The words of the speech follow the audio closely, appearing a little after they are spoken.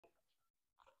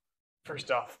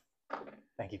First off,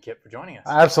 thank you, Kip, for joining us.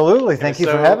 Absolutely. Thank you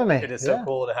for having me. It is so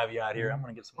cool to have you out here. I'm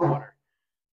going to get some water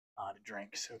to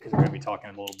drink, because we're going to be talking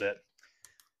a little bit.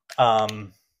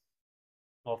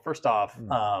 Well, first off,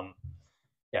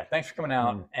 yeah, thanks for coming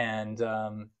out. And,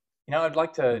 I'd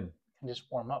like to just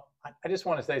warm up. I just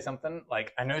want to say something.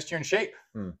 Like, I noticed you're in shape.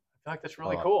 I feel like that's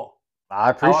really cool. I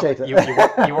appreciate that. You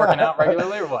working out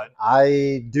regularly or what?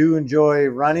 I do enjoy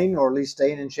running, or at least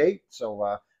staying in shape.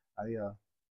 So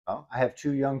I have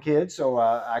 2 young kids, so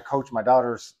I coach my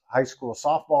daughter's high school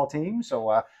softball team.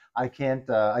 So I can't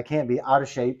be out of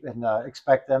shape and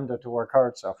expect them to work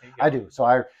hard. So I do. So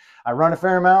I run a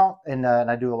fair amount, and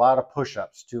I do a lot of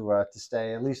push-ups to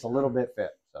stay at least a little bit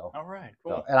fit. So all right,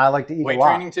 cool. So, and I like to eat weight a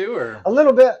lot. Training too, or a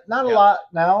little bit, not a lot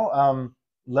now.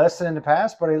 Less than in the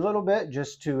past, but a little bit,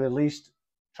 just to at least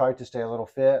try to stay a little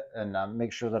fit and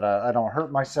make sure that I don't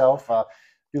hurt myself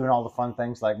doing all the fun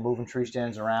things like moving tree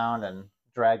stands around and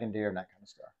dragging deer and that kind of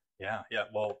stuff. Yeah.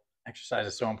 Well, exercise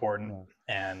is so important,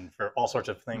 and for all sorts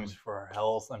of things for our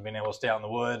health and being able to stay out in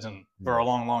the woods and for a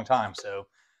long, long time. So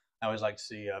I always like to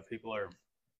see people are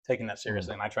taking that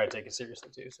seriously, and I try to take it seriously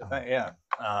too. So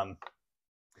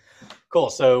cool.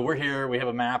 So we're here. We have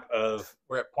a map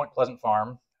we're at Point Pleasant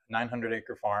Farm,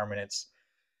 900-acre farm, and it's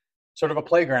sort of a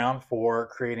playground for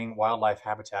creating wildlife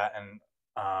habitat. And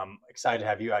excited to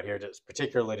have you out here,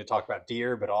 particularly to talk about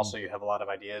deer, but also you have a lot of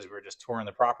ideas. We were just touring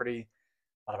the property,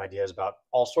 a lot of ideas about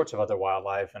all sorts of other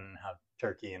wildlife and how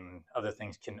turkey and other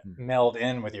things can meld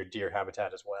in with your deer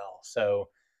habitat as well. So,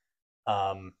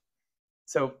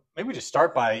 so maybe we just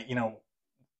start by,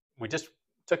 we just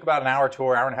took about an hour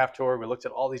and a half tour. We looked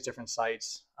at all these different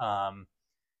sites.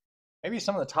 Maybe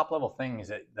some of the top level things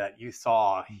that you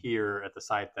saw here at the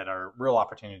site that are real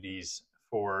opportunities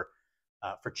for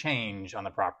change on the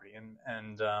property,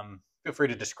 and feel free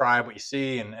to describe what you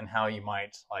see and how you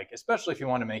might, like, especially if you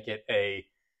want to make it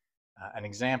an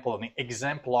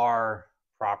exemplar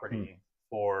property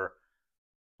for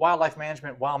wildlife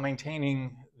management while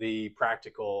maintaining the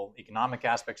practical economic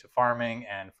aspects of farming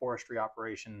and forestry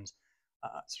operations.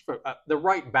 The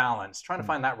right balance, trying to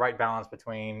find that right balance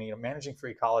between managing for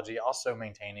ecology, also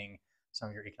maintaining some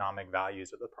of your economic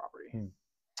values of the property.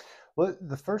 Well,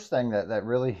 the first thing that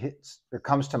really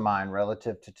comes to mind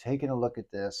relative to taking a look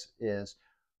at this is,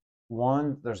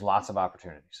 one, there's lots of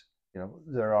opportunities.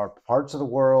 There are parts of the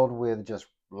world with just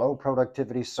low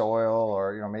productivity soil,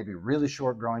 or maybe really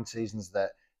short growing seasons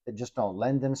that just don't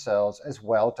lend themselves as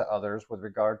well to others with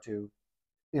regard to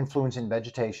influencing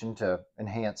vegetation to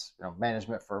enhance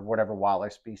management for whatever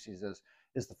wildlife species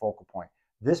is the focal point.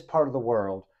 This part of the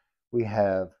world, we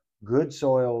have good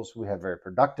soils, we have very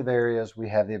productive areas, we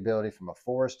have the ability from a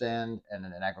forest end and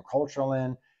an agricultural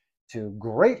end to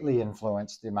greatly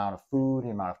influence the amount of food, the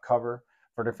amount of cover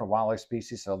for different wildlife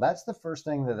species. So that's the first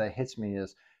thing that hits me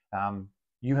is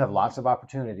you have lots of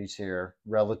opportunities here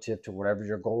relative to whatever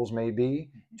your goals may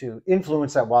be to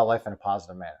influence that wildlife in a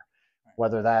positive manner.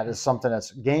 Whether that is something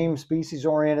that's game species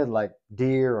oriented like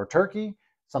deer or turkey,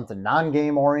 something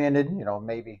non-game oriented,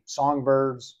 maybe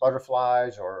songbirds,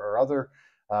 butterflies, or other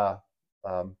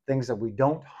things that we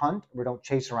don't hunt, we don't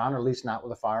chase around, or at least not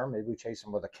with a fire. Maybe we chase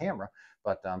them with a camera.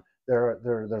 But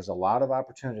there's a lot of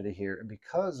opportunity here, and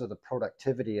because of the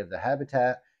productivity of the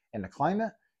habitat and the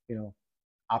climate,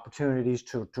 opportunities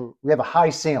we have a high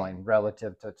ceiling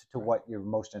relative to what you're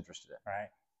most interested in. Right.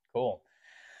 Cool.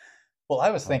 Well, I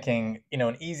was thinking,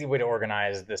 an easy way to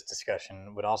organize this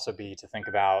discussion would also be to think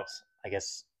about, I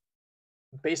guess,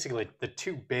 basically the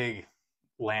 2 big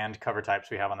land cover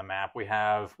types we have on the map. We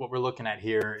have, what we're looking at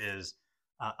here is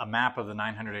a map of the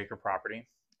 900-acre property,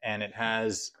 and it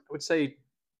has, I would say,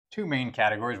 2 main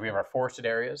categories. We have our forested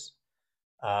areas.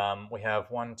 We have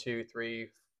 1, 2, 3,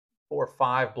 4,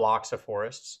 5 blocks of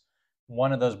forests.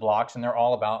 One of those blocks, and they're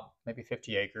all about maybe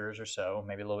 50 acres or so,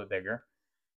 maybe a little bit bigger.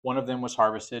 One of them was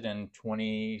harvested in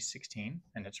 2016,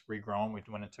 and it's regrown. We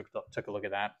went and took a look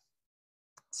at that.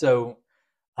 So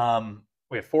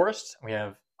we have forests, we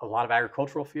have a lot of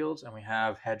agricultural fields, and we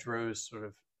have hedgerows sort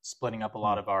of splitting up a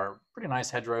lot of our pretty nice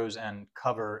hedgerows and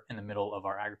cover in the middle of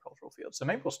our agricultural fields. So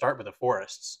maybe we'll start with the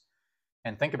forests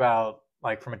and think about,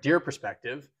 like, from a deer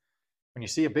perspective, when you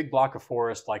see a big block of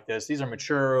forest like this, these are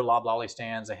mature loblolly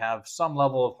stands. They have some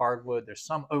level of hardwood. There's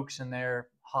some oaks in there,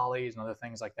 hollies and other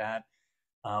things like that.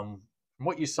 From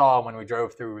what you saw when we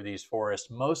drove through these forests,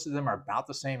 most of them are about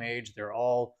the same age. They're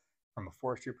all, from a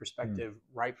forestry perspective,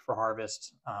 ripe for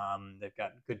harvest. They've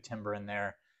got good timber in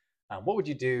there. What would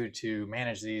you do to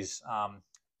manage these,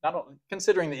 not only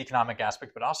considering the economic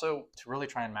aspect, but also to really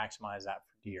try and maximize that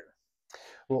for deer?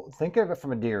 Well, think of it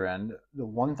from a deer end. The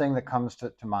one thing that comes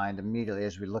to mind immediately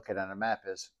as we look at it on a map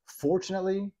is,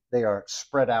 fortunately, they are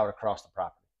spread out across the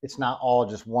property. It's not all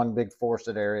just one big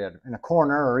forested area in a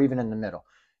corner or even in the middle.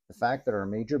 The fact that our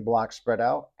major blocks spread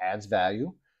out adds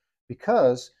value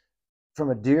because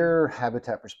from a deer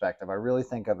habitat perspective, I really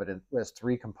think of it as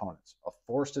three components: a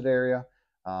forested area,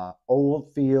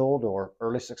 old field or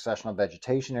early successional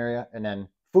vegetation area, and then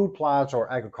food plots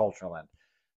or agricultural end.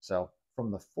 So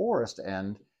from the forest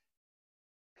end,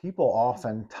 people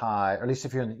often tie, or at least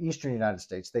if you're in the eastern United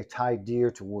States, they tie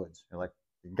deer to woods. You're like,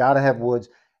 you got to have woods.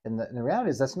 And the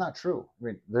reality is that's not true. I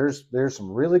mean, there's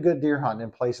some really good deer hunting in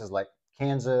places like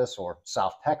Kansas or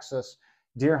South Texas,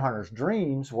 deer hunters'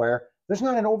 dreams, where there's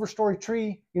not an overstory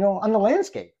tree, on the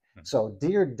landscape. So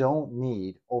deer don't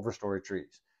need overstory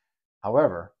trees.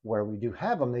 However, where we do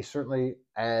have them, they certainly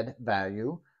add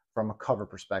value from a cover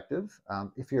perspective.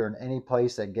 If you're in any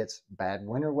place that gets bad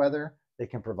winter weather, they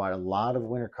can provide a lot of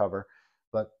winter cover.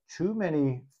 But too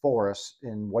many forests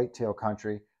in whitetail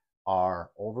country are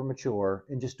over mature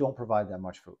and just don't provide that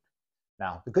much food.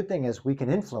 Now, the good thing is we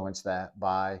can influence that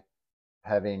by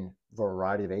having a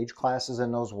variety of age classes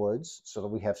in those woods so that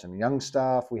we have some young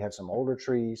stuff, we have some older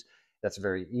trees. That's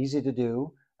very easy to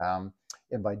do.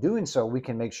 And by doing so, we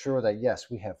can make sure that, yes,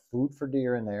 we have food for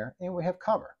deer in there and we have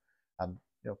cover.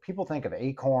 People think of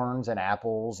acorns and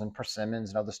apples and persimmons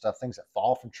and other stuff, things that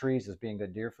fall from trees, as being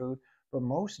good deer food. But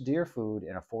most deer food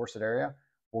in a forested area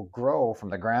will grow from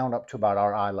the ground up to about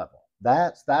our eye level.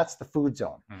 That's the food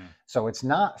zone. So it's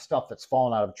not stuff that's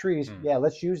fallen out of trees. Yeah,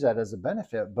 let's use that as a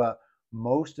benefit. But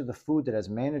most of the food that as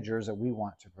managers that we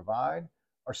want to provide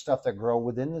are stuff that grow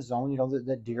within the zone,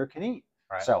 that deer can eat.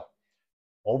 Right. So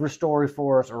overstory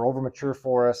forest or over mature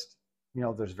forest,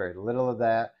 there's very little of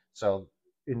that. So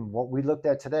in what we looked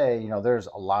at today, there's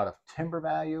a lot of timber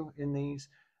value in these,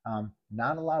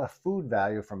 not a lot of food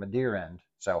value from a deer end.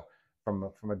 So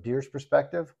from a deer's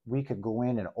perspective, we could go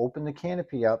in and open the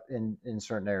canopy up in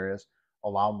certain areas,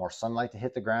 allow more sunlight to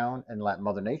hit the ground, and let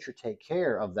Mother Nature take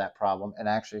care of that problem and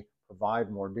actually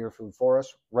provide more deer food for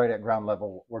us right at ground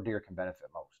level where deer can benefit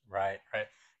most. Right, right.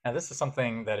 Now, this is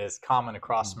something that is common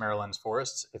across Maryland's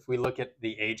forests. If we look at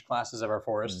the age classes of our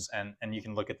forests, and you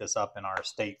can look at this up in our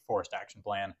state forest action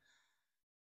plan,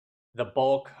 the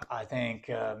bulk, I think,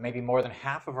 maybe more than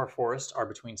half of our forests are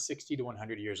between 60 to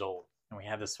 100 years old. And we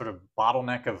have this sort of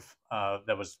bottleneck of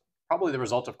that was probably the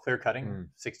result of clear cutting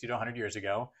 60 to 100 years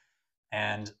ago.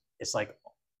 And it's like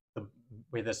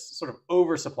with this sort of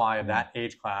oversupply of that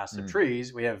age class of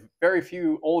trees, we have very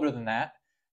few older than that.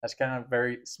 That's kind of a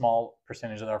very small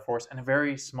percentage of our forest and a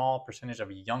very small percentage of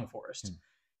a young forest.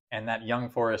 And that young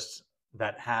forest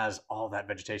that has all that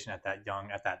vegetation at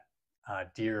that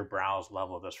deer browse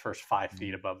level, those first 5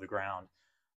 feet above the ground,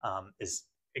 is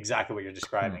exactly what you're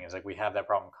describing. Is like we have that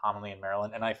problem commonly in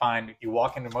Maryland. And I find you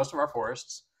walk into most of our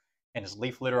forests and it's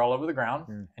leaf litter all over the ground,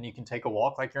 and you can take a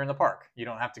walk like you're in the park. You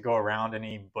don't have to go around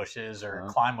any bushes or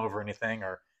climb over anything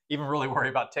or even really worry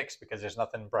about ticks because there's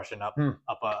nothing brushing up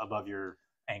above your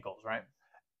ankles, right?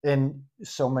 And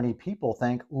so many people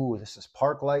think, ooh, this is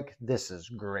park-like, this is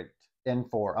great. And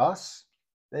for us,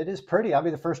 it is pretty. I'll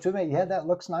be the first to admit, yeah, that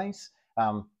looks nice.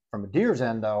 From a deer's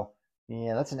end, though,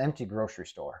 yeah, that's an empty grocery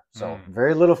store. So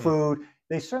very little food.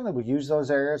 They certainly would use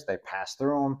those areas. They pass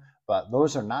through them, but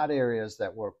those are not areas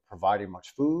that we're providing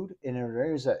much food. And in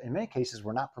areas that, in many cases,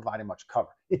 we're not providing much cover.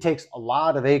 It takes a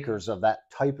lot of acres of that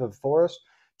type of forest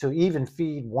to even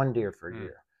feed one deer for a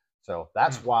year. So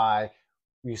that's why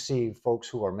you see folks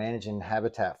who are managing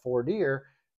habitat for deer.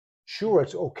 Sure,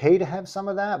 it's okay to have some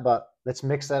of that, but let's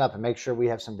mix that up and make sure we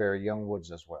have some very young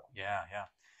woods as well. Yeah, yeah.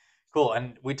 Cool.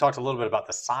 And we talked a little bit about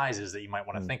the sizes that you might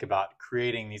want to think about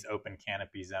creating these open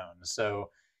canopy zones. So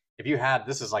if you had,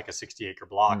 this is like a 60-acre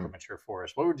block of mature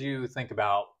forest, what would you think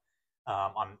about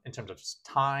in terms of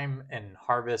time and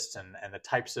harvest and the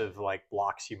types of like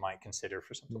blocks you might consider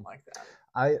for something like that?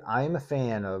 I am a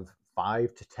fan of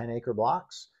 5 to 10 acre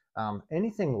blocks.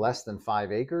 Anything less than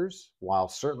 5 acres, while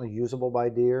certainly usable by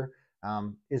deer,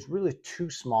 is really too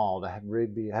small to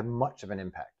have much of an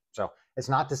impact. So it's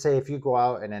not to say if you go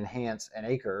out and enhance an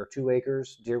acre or 2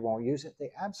 acres, deer won't use it. They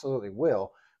absolutely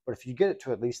will. But if you get it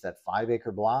to at least that 5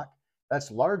 acre block, that's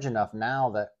large enough now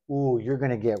that, you're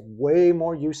going to get way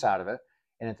more use out of it.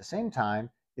 And at the same time,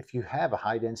 if you have a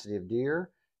high density of deer,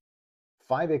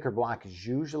 5 acre block is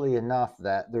usually enough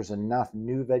that there's enough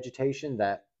new vegetation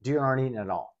that deer aren't eating at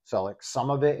all. So like some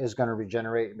of it is going to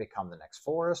regenerate and become the next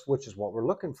forest, which is what we're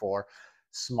looking for.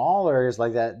 Small areas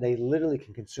like that, they literally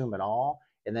can consume it all.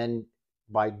 And then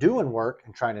by doing work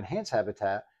and trying to enhance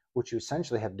habitat, what you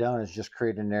essentially have done is just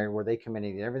create an area where they come in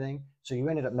and eat everything. So you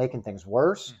ended up making things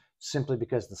worse. simply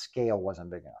because the scale wasn't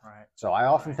big enough. Right. So I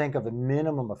often Right. think of a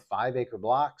minimum of 5 acre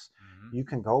blocks. Hmm. You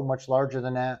can go much larger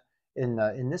than that.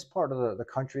 In this part of the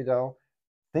country, though,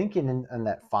 thinking in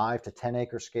that 5 to 10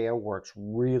 acre scale works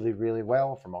really, really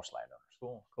well for most landowners.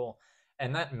 Cool, cool.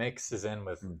 And that mixes in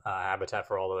with Mm, habitat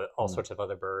for all mm, sorts of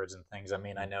other birds and things. I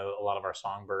mean, I mm, know a lot of our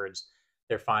songbirds,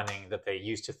 they're finding that they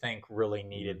used to think really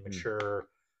needed mhm, mature,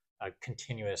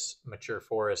 continuous mature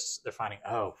forests. They're finding,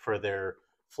 oh, for their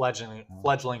mm,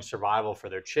 fledgling survival for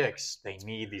their chicks, they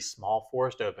need these small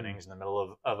forest mm, openings in the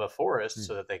middle of a forest mm,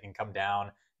 so that they can come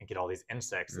down and get all these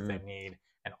insects that they mm, need.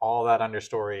 And all that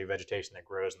understory vegetation that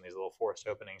grows in these little forest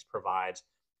openings provides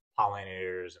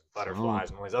pollinators and mm, butterflies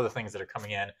and all these other things that are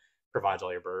coming in, provides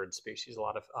all your bird species a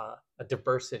lot of a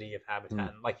diversity of habitat, mm,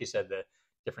 and like you said, the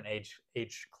different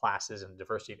age classes and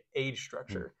diversity of age mm.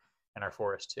 structure in our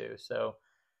forest too. So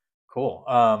cool.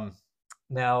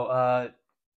 Now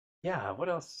yeah, what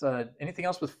else, anything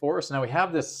else with forests? Now we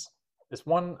have this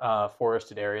one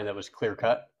forested area that was clear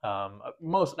cut.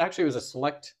 Most actually, it was a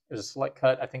select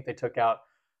cut. I think they took out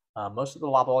most of the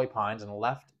loblolly pines and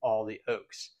left all the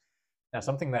oaks. Now,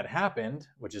 something that happened,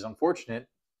 which is unfortunate,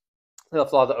 they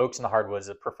left a lot of the oaks and the hardwoods,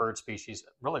 a preferred species,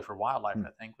 really for wildlife, Mm.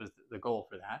 I think, was the goal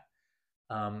for that.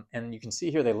 And you can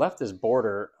see here they left this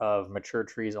border of mature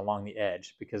trees along the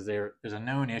edge because there's a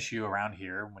known issue around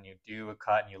here when you do a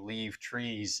cut and you leave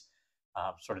trees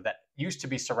sort of that used to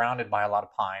be surrounded by a lot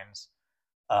of pines.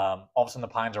 All of a sudden, the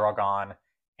pines are all gone,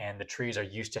 and the trees are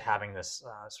used to having this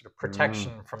sort of Mm,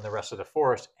 protection from the rest of the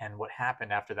forest. And what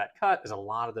happened after that cut is a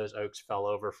lot of those oaks fell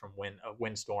over from a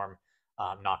windstorm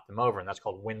knocked them over, and that's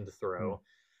called wind mm, throw.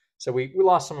 So we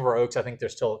lost some of our oaks. I think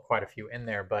there's still quite a few in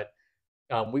there, but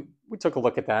we took a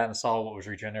look at that and saw what was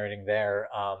regenerating there.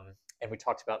 And we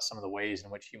talked about some of the ways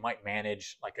in which you might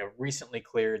manage like a recently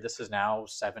cleared, this is now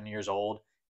 7 years old,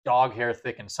 dog hair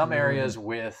thick in some mm. areas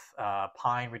with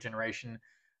pine regeneration.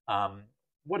 Um,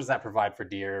 what does that provide for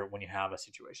deer when you have a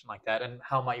situation like that? And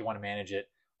how might you want to manage it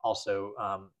also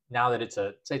now that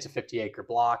say it's a 50-acre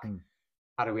block? Mm.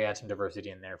 How do we add some diversity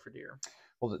in there for deer?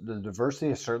 Well, the diversity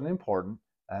is certainly important,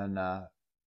 and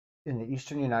in the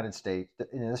eastern United States,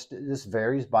 this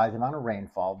varies by the amount of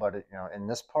rainfall, but in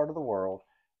this part of the world,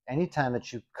 anytime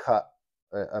that you cut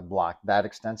a block that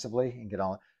extensively and get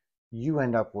on, you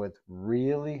end up with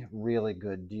really, really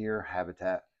good deer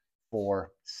habitat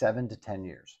for 7 to 10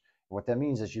 years. What that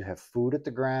means is you have food at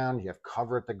the ground, you have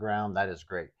cover at the ground. That is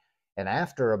great. And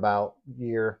after about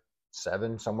year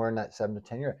 7, somewhere in that 7 to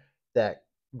 10 year, that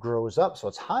grows up. So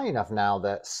it's high enough now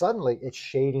that suddenly it's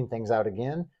shading things out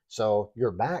again. So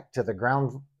you're back to the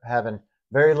ground having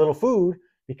very little food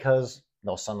because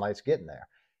no sunlight's getting there.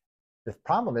 The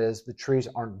problem is the trees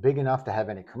aren't big enough to have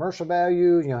any commercial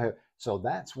value, so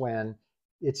that's when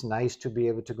it's nice to be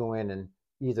able to go in and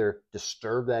either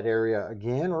disturb that area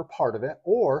again or part of it,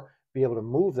 or be able to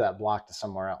move that block to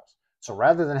somewhere else. So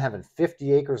rather than having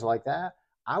 50 acres like that,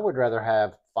 I would rather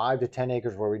have 5 to 10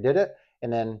 acres where we did it,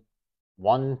 and then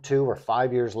 1, 2, or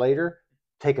 5 years later,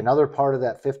 take another part of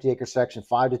that 50 acre section,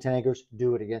 5 to 10 acres,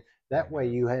 do it again. That way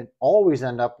Mm-hmm. you always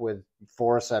end up with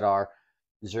forests that are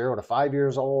 0 to 5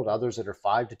 years old, others that are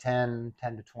 5 to 10,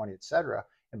 10 to 20, etc.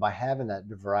 And by having that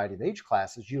variety of age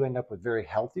classes, you end up with very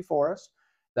healthy forests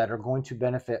that are going to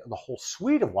benefit the whole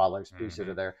suite of wildlife species that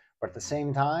Mm-hmm. are there, but at the Mm-hmm.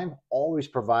 same time, always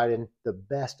providing the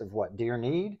best of what deer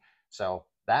need. So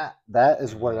that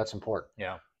is where Mm-hmm. that's important.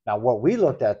 Yeah. Now, what we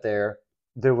looked at there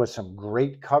was some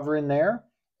great cover in there,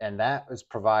 and that was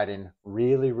providing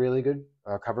really, really good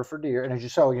cover for deer. And as you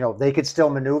saw, they could still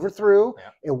maneuver through. Yeah.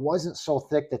 It wasn't so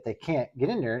thick that they can't get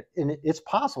in there, and it's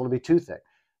possible to be too thick.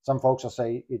 Some folks will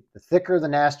say the thicker, the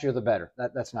nastier, the better.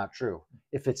 That's not true.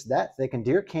 If it's that thick and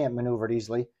deer can't maneuver it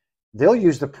easily, they'll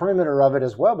use the perimeter of it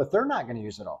as well, but they're not going to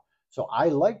use it all. So I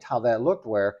liked how that looked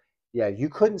where, yeah, you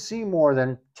couldn't see more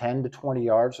than 10 to 20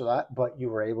 yards of that, but you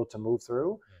were able to move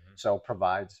through. Mm-hmm. So it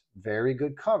provides very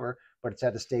good cover, but it's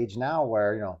at a stage now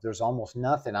where, there's almost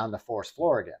nothing on the forest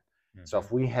floor again. So Mm-hmm.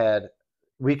 if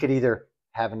we could either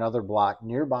have another block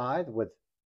nearby with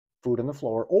food on the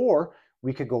floor, or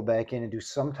we could go back in and do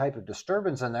some type of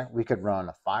disturbance in there. We could run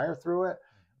a fire through it.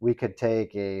 We could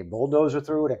take a bulldozer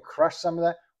through it and crush some of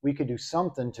that. We could do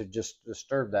something to just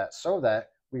disturb that so that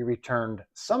we returned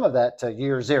some of that to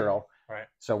year zero. Right.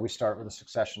 So we start with a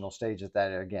successional stage at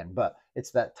that again. But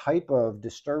it's that type of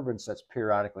disturbance that's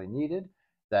periodically needed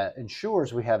that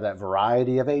ensures we have that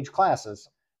variety of age classes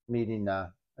meeting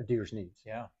a deer's needs.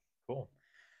 Yeah. Cool.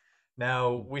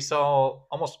 Now we saw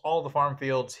almost all the farm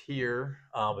fields here,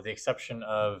 with the exception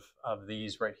of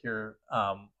these right here,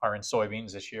 are in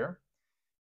soybeans this year.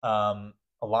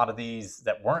 a lot of these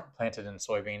that weren't planted in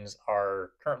soybeans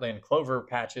are currently in clover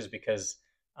patches because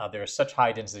there is such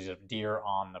high densities of deer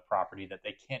on the property that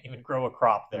they can't even grow a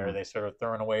crop there. Mm. They sort of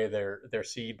throwing away their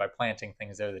seed by planting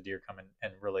things there. The deer come in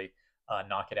and really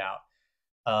knock it out.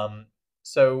 Um,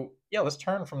 so yeah, let's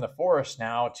turn from the forest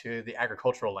now to the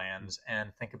agricultural lands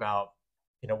and think about,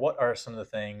 what are some of the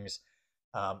things,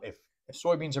 if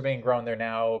soybeans are being grown there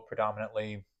now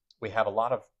predominantly, we have a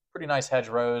lot of pretty nice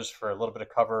hedgerows for a little bit of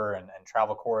cover and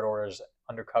travel corridors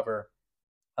under cover.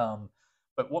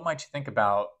 But what might you think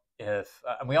about if,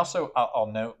 and we also,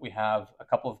 I'll note, we have a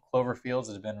couple of clover fields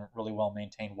that have been really well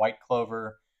maintained. White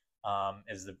clover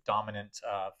is the dominant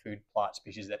food plot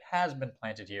species that has been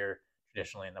planted here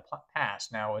traditionally in the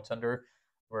past. Now it's under,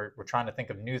 we're trying to think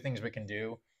of new things we can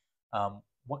do.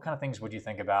 What kind of things would you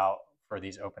think about for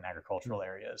these open agricultural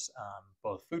areas,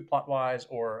 both food plot wise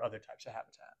or other types of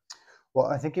habitat? Well,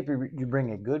 I think if you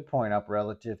bring a good point up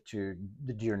relative to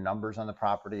the deer numbers on the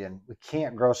property, and we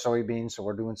can't grow soybeans, so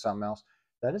we're doing something else.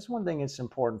 That is one thing that's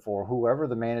important for whoever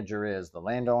the manager is, the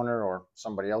landowner or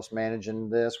somebody else managing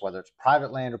this, whether it's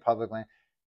private land or public land.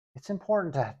 It's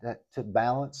important to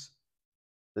balance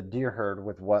the deer herd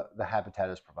with what the habitat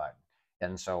is providing.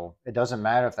 And so it doesn't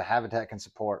matter if the habitat can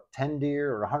support 10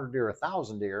 deer or 100 deer or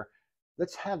 1,000 deer.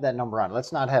 Let's have that number on.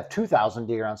 Let's not have 2,000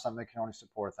 deer on something that can only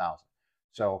support 1,000.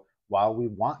 So while we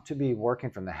want to be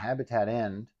working from the habitat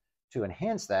end to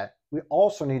enhance that, we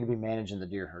also need to be managing the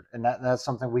deer herd. And that's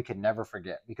something we can never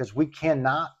forget, because we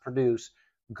cannot produce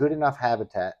good enough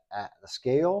habitat at the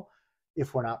scale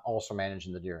if we're not also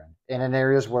managing the deer end. And in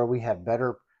areas where we have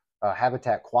better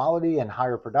habitat quality and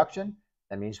higher production,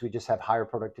 that means we just have higher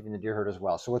productivity in the deer herd as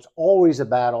well. So it's always a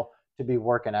battle to be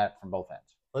working at from both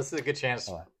ends. Well, this is a good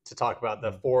chance to talk about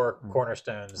the four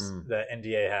cornerstones that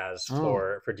NDA has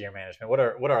for deer management.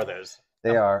 What are those?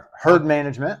 They are herd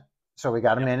management. So we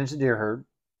got to manage the deer herd.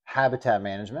 Habitat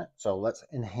management. So let's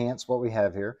enhance what we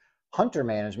have here. Hunter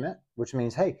management, which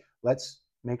means, hey, let's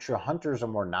make sure hunters are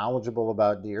more knowledgeable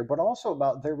about deer, but also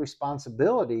about their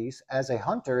responsibilities as a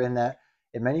hunter, in that,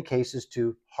 in many cases,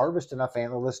 to harvest enough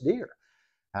antlerless deer.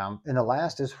 And the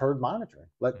last is herd monitoring.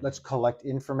 Let's collect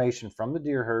information from the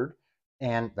deer herd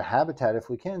and the habitat if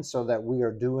we can, so that we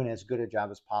are doing as good a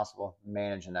job as possible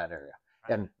managing that area.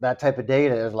 Right. And that type of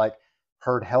data is like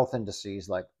herd health indices,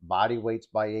 like body weights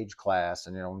by age class,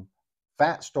 and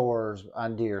fat stores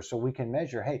on deer, so we can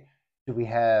measure, hey, do we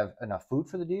have enough food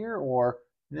for the deer, or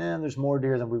there's more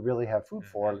deer than we really have food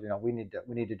for. We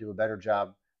need to do a better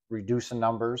job reducing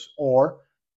numbers or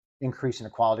increasing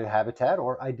the quality of habitat,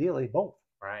 or ideally both.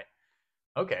 Right.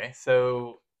 Okay.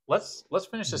 So let's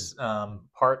finish this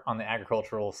part on the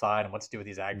agricultural side and what to do with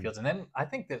these ag fields, and then I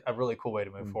think that a really cool way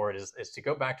to move forward is to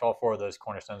go back to all four of those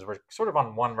cornerstones. We're sort of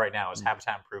on one right now, is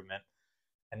habitat improvement,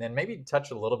 and then maybe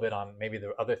touch a little bit on maybe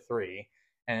the other three,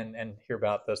 and hear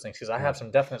about those things, because I have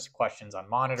some definite questions on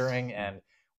monitoring, and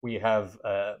we have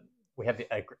an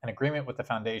agreement with the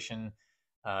foundation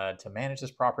to manage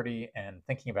this property, and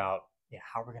thinking about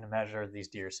how we're going to measure these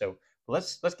deer. So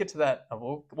let's get to that.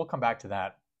 We'll come back to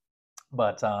that.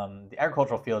 But the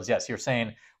agricultural fields, yes, you're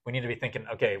saying we need to be thinking,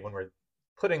 okay, when we're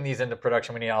putting these into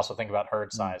production, we need to also think about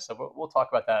herd size. So we'll talk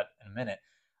about that in a minute.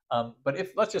 But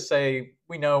if, let's just say,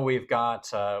 we know we've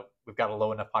got a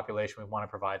low enough population, we want to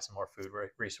provide some more food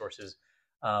resources.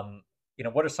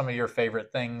 What are some of your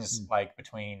favorite things, like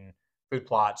between food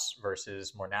plots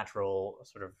versus more natural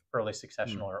sort of early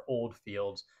successional or old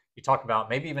fields? You talk about,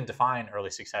 maybe even define early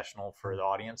successional for the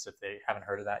audience if they haven't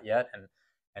heard of that yet,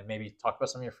 and maybe talk about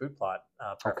some of your food plot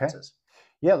preferences.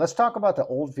 Okay. Yeah, let's talk about the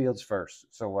old fields first.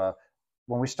 So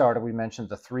when we started, we mentioned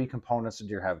the three components of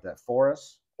deer habitat: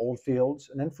 forests, old fields,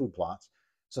 and then food plots.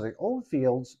 So the old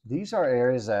fields, these are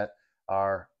areas that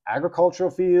are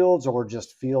agricultural fields, or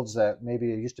just fields that maybe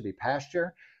used to be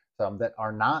pasture, that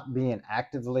are not being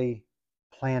actively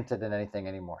planted in anything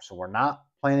anymore. So we're not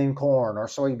planting corn or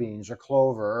soybeans or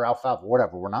clover or alfalfa,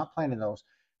 whatever. We're not planting those.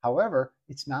 However,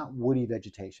 it's not woody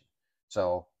vegetation.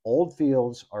 So old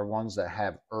fields are ones that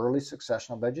have early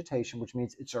successional vegetation, which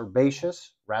means it's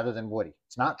herbaceous rather than woody.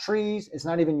 It's not trees. It's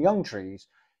not even young trees.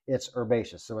 It's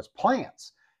herbaceous. So it's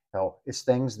plants. So it's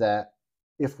things that,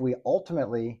 if we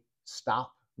ultimately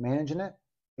stop managing it,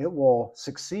 it will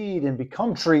succeed and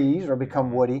become trees or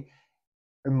become woody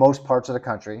in most parts of the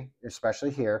country,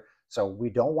 especially here. So we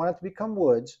don't want it to become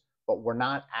woods, but we're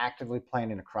not actively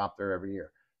planting a crop there every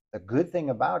year. The good thing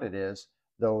about it is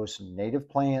those native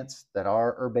plants that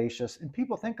are herbaceous, and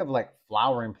people think of like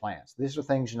flowering plants. These are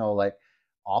things, like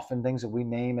often things that we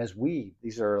name as weed.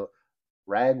 These are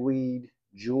ragweed,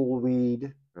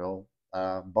 jewelweed,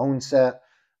 boneset,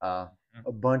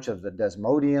 a bunch of the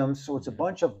desmodiums. So it's a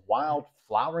bunch of wild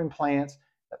flowering plants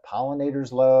that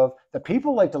pollinators love, that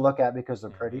people like to look at because they're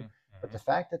pretty. But the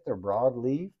fact that they're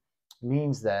broadleaf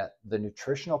means that the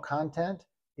nutritional content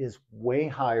is way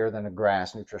higher than a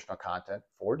grass nutritional content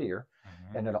for deer.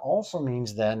 And it also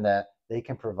means then that they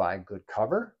can provide good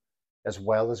cover as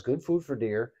well as good food for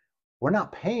deer. We're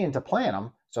not paying to plant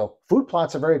them. So food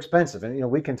plots are very expensive. And,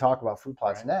 we can talk about food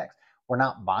plots next. We're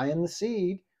not buying the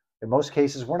seed. In most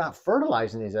cases, we're not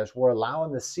fertilizing these areas. We're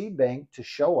allowing the seed bank to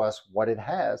show us what it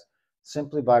has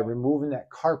simply by removing that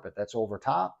carpet that's over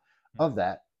top of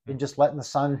that and just letting the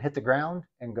sun hit the ground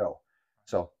and go.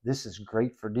 So this is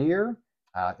great for deer.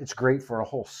 It's great for a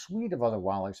whole suite of other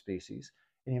wildlife species.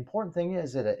 And the important thing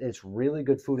is that it's really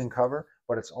good food and cover,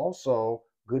 but it's also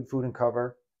good food and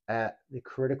cover at the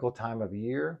critical time of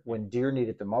year when deer need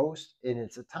it the most. And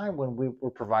it's a time when we're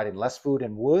providing less food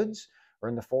in woods or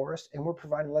in the forest, and we're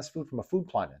providing less food from a food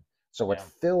plot end. So it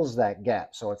fills that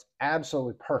gap. So it's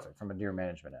absolutely perfect from a deer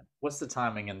management end. What's the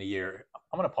timing in the year?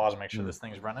 I'm going to pause and make sure this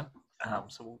thing's running.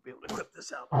 So we'll be able to clip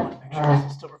this out. I want to make sure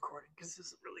this is still recording because this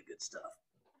is really good stuff.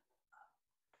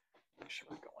 Make sure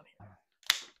we're going here.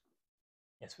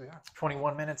 Yes, we are.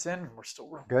 21 minutes in, and we're still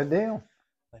rolling. Good deal.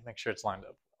 Let me make sure it's lined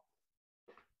up.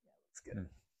 Yeah, that's good.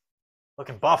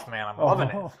 Looking buff, man. I'm loving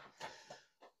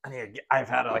it. I've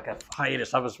had like a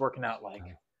hiatus. I was working out like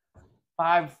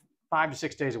 5 to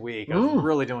 6 days a week. I was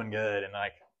really doing good, and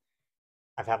like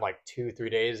I've had like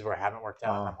 2-3 days where I haven't worked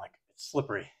out. And I'm like, it's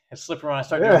slippery. It's slippery when I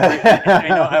start doing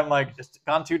it. I'm like, it's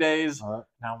gone 2 days. Now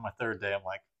on my 3rd day, I'm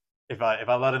like, if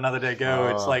I let another day go,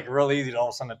 it's like real easy. All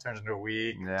of a sudden, it turns into a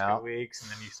week, 2 weeks,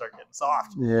 and then you start getting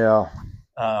soft.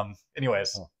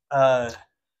 Anyways,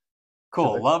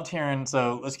 cool. Loved hearing.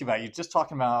 So let's get back. You're just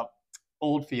talking about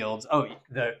old fields. Oh,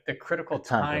 the critical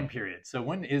time period. So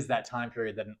when is that time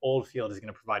period that an old field is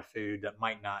going to provide food that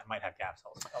might have gaps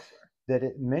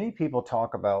elsewhere? Many people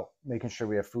talk about making sure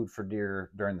we have food for deer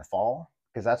during the fall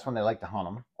because that's when they like to hunt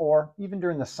them, or even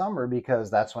during the summer because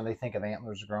that's when they think of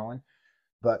antlers growing.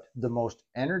 But the most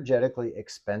energetically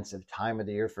expensive time of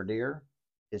the year for deer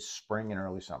is spring and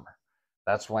early summer.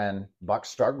 That's when bucks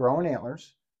start growing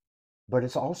antlers, but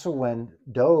it's also when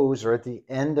does are at the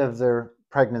end of their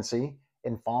pregnancy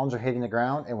and fawns are hitting the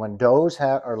ground. And when does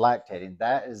are lactating,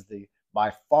 that is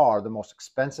by far the most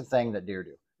expensive thing that deer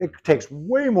do. It takes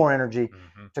way more energy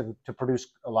to produce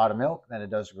a lot of milk than it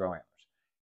does to grow antlers.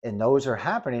 And those are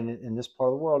happening in this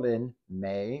part of the world in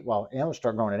May. Well, antlers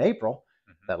start growing in April.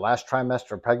 That last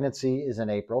trimester of pregnancy is in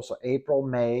April. So April,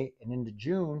 May, and into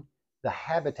June, the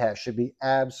habitat should be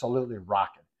absolutely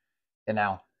rocking. And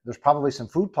now there's probably some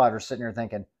food plotters sitting there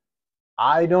thinking,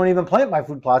 I don't even plant my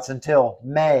food plots until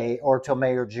May or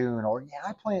June. Or,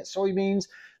 I plant soybeans.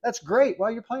 That's great. Well,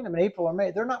 you're planting them in April or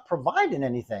May. They're not providing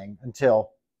anything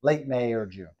until late May or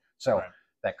June. So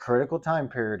that critical time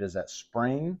period is that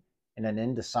spring and then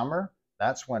into summer.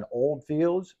 That's when old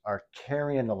fields are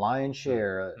carrying the lion's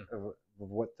share of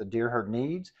what the deer herd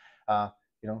needs.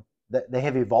 They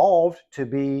have evolved to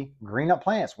be green up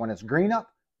plants. When it's green up,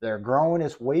 they're growing.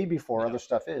 It's way before other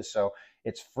stuff is. So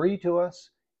it's free to us.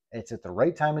 It's at the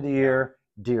right time of the year.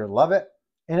 Deer love it.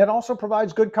 And it also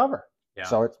provides good cover.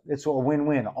 So it's a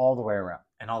win-win all the way around.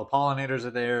 And all the pollinators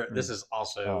are there. This is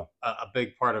also a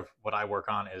big part of what I work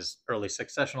on is early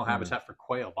successional habitat for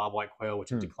quail, bobwhite quail, which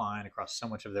have declined across so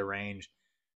much of their range.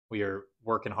 We are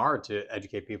working hard to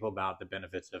educate people about the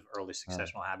benefits of early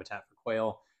successional habitat for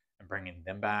quail and bringing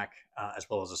them back, as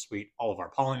well as a suite. All of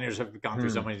our pollinators have gone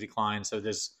through so many declines. So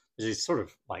there's these sort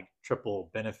of like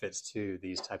triple benefits to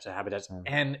these types of habitats.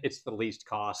 And it's the least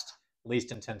cost,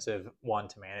 least intensive one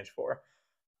to manage for.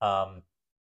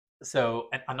 So,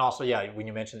 and also, when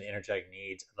you mentioned the energetic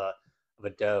needs of a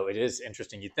doe, it is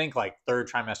interesting. You'd think like 3rd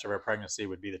trimester of a pregnancy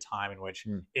would be the time in which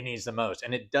it needs the most.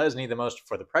 And it does need the most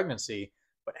for the pregnancy.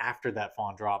 But after that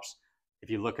fawn drops, if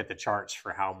you look at the charts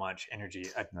for how much energy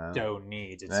a doe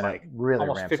needs, it's like really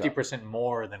almost 50%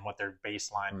 more than what their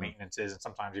baseline maintenance is. And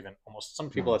sometimes even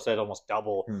some people have said almost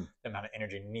double the amount of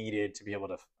energy needed to be able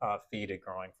to feed a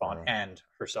growing fawn and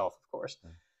herself, of course.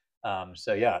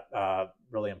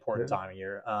 Really important time of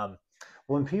year.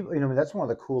 When people, that's one of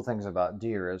the cool things about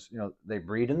deer is, they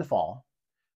breed in the fall,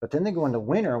 but then they go into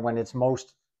winter when it's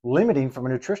most limiting from a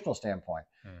nutritional standpoint.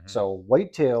 So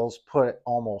whitetails put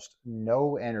almost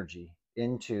no energy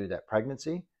into that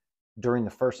pregnancy during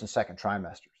the 1st and 2nd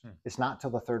trimesters. It's not till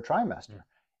the 3rd trimester.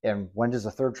 And when does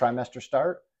the 3rd trimester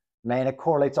start? Man, it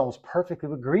correlates almost perfectly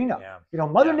with green up.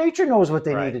 Mother Nature knows what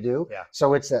they need to do.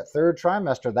 So it's that 3rd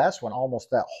trimester. That's when almost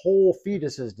that whole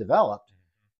fetus is developed.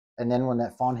 And then when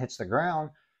that fawn hits the ground,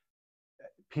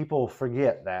 people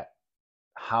forget that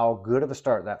how good of a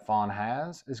start that fawn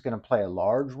has is going to play a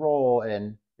large role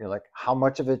in, like how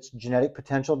much of its genetic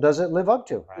potential does it live up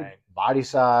to, Right. body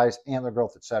size, antler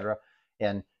growth, etc.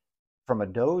 And from a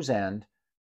doe's end,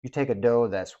 you take a doe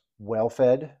that's well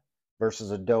fed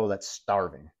versus a doe that's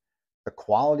starving. The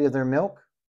quality of their milk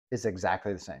is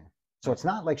exactly the same. So it's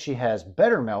not like she has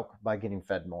better milk by getting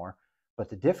fed more, but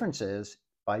the difference is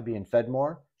by being fed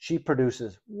more, she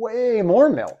produces way more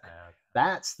milk. Yeah.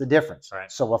 That's the difference.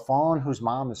 Right. So a fawn whose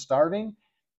mom is starving,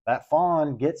 that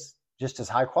fawn gets just as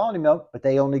high quality milk, but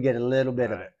they only get a little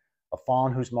bit of Right. it. A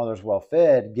fawn whose mother's well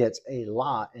fed gets a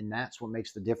lot, and that's what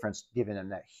makes the difference, giving them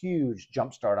that huge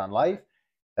jump start on life.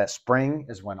 That spring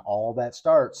is when all that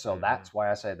starts. So that's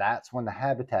why I say that's when the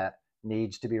habitat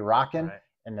needs to be rocking. Right.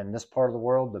 And in this part of the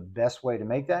world, the best way to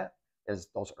make that is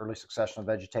those early successional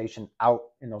vegetation out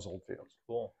in those old fields.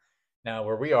 Cool. Now,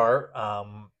 where we are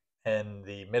in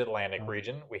the mid-Atlantic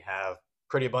region, we have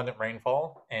pretty abundant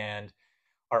rainfall, and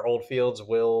our old fields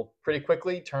will pretty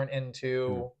quickly turn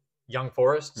into young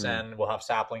forests, and we'll have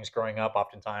saplings growing up,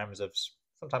 oftentimes of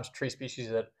sometimes tree species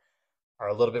that are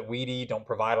a little bit weedy, don't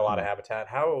provide a lot of habitat.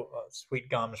 How sweet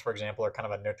gums, for example, are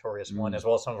kind of a notorious one, as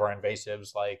well as some of our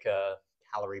invasives like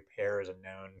calorie pear is a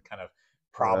known kind of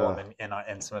problem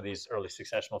in some of these early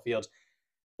successional fields.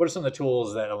 What are some of the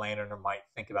tools that a landowner might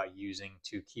think about using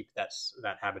to keep that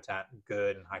habitat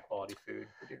good and high quality food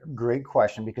for deer? Great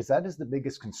question, because that is the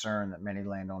biggest concern that many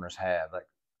landowners have. Like,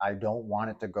 I don't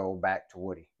want it to go back to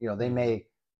woody. They may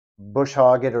bush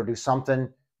hog it or do something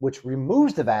which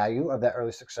removes the value of that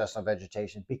early successional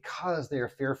vegetation because they are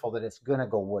fearful that it's going to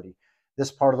go woody.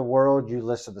 This part of the world, you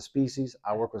listed the species.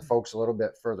 I work with folks a little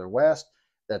bit further west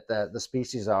that the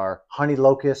species are honey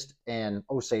locust and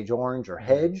Osage orange or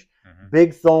hedge.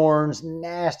 Big thorns,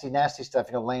 nasty, nasty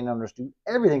stuff. Landowners do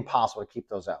everything possible to keep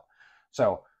those out.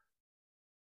 So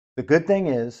the good thing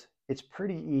is it's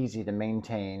pretty easy to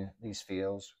maintain these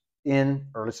fields in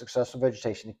early successional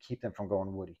vegetation to keep them from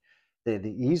going woody.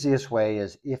 The easiest way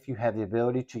is if you have the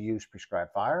ability to use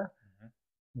prescribed fire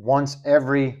once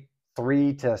every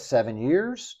 3 to 7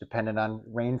 years, depending on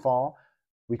rainfall,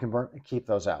 we can keep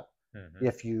those out.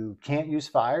 If you can't use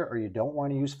fire or you don't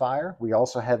want to use fire, we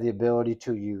also have the ability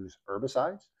to use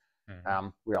herbicides.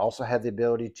 We also have the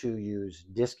ability to use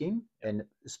disking, and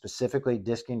specifically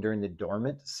disking during the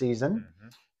dormant season,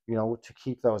 to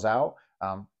keep those out.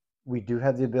 We do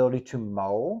have the ability to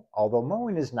mow, although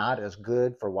mowing is not as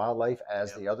good for wildlife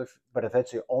as the other. But if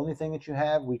that's the only thing that you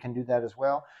have, we can do that as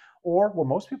well. Or what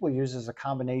most people use is a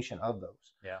combination of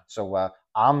those. So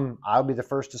I'll be the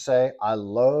first to say I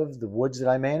love the woods that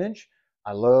I manage.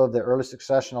 I love the early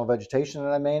successional vegetation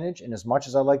that I manage. And as much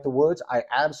as I like the woods, I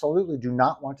absolutely do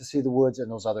not want to see the woods in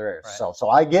those other areas. So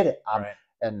I get it.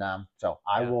 So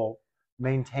I will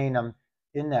maintain them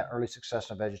in that early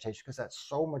successional vegetation because that's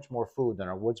so much more food than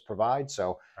our woods provide.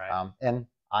 So, and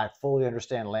I fully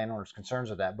understand landowners' concerns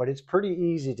with that, but it's pretty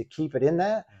easy to keep it in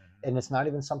that. And it's not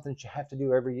even something that you have to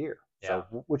do every year. So,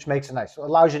 which makes it nice. So it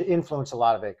allows you to influence a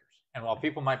lot of acres. And while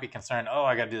people might be concerned, oh,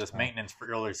 I got to do this maintenance for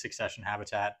early succession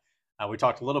habitat, we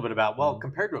talked a little bit about, well,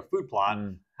 compared to a food plot,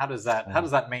 how does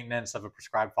that maintenance of a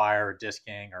prescribed fire or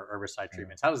disking or herbicide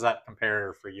treatments, how does that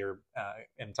compare for your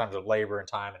in terms of labor and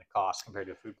time and cost compared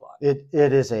to a food plot?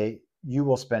 You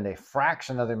will spend a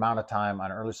fraction of the amount of time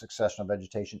on early successional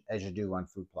vegetation as you do on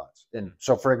food plots. And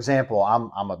so, for example,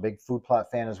 I'm a big food plot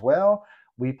fan as well.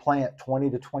 We plant 20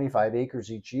 to 25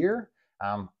 acres each year.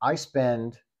 I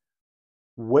spend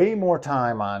way more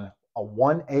time on a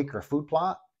 1 acre food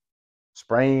plot,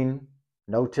 spraying,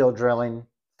 no-till drilling,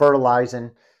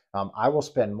 fertilizing. I will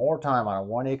spend more time on a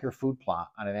 1 acre food plot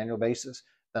on an annual basis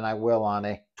than I will on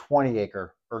a 20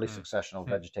 acre early successional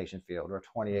vegetation field or a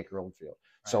 20 acre old field.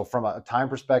 So from a time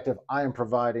perspective, I am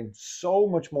providing so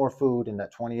much more food in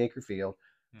that 20 acre field,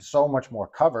 so much more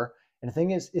cover. And the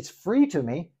thing is, it's free to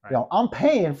me. I'm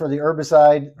paying for the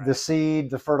herbicide, the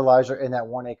seed, the fertilizer in that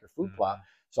 1 acre food plot.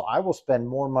 So I will spend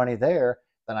more money there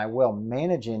than I will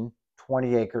managing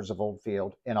 20 acres of old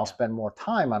field, and I'll spend more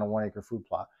time on a 1 acre food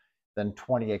plot than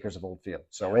 20 acres of old field.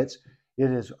 So it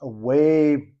is a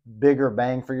way bigger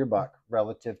bang for your buck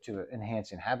relative to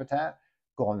enhancing habitat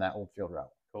going that old field route.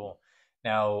 Cool.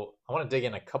 Now, I want to dig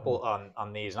in a couple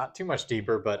on these, not too much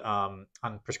deeper, but on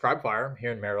prescribed fire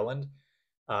here in Maryland.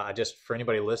 Just for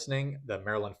anybody listening, the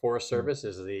Maryland Forest Service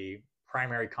is the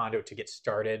primary conduit to get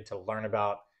started, to learn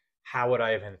about how would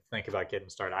I even think about getting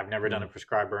started. I've never done a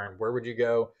prescribed burn. Where would you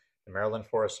go? The Maryland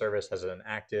Forest Service has an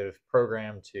active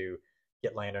program to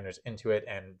get landowners into it,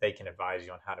 and they can advise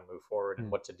you on how to move forward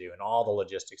and what to do and all the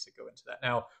logistics that go into that.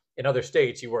 Now, in other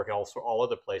states, you work also all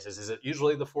other places. Is it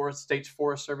usually the state's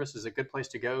Forest Service is a good place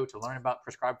to go to learn about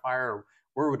prescribed fire, or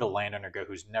where would a landowner go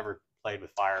who's never played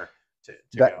with fire to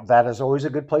go? That is always a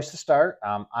good place to start.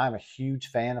 I'm a huge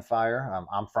fan of fire.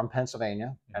 I'm from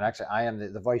Pennsylvania, and actually I am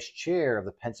the vice chair of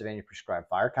the Pennsylvania Prescribed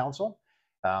Fire Council.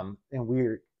 And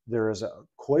there is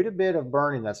quite a bit of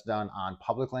burning that's done on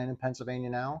public land in Pennsylvania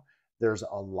now. There's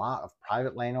a lot of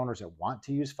private landowners that want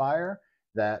to use fire.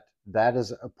 That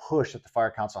is a push that the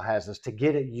Fire Council has, is to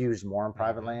get it used more on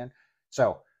private land.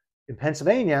 So in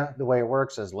Pennsylvania, the way it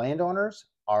works is landowners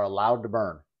are allowed to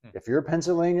burn. If you're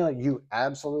Pennsylvania, you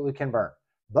absolutely can burn.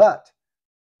 But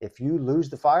if you lose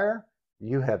the fire,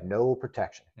 you have no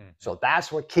protection. So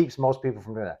that's what keeps most people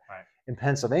from doing that. Right. In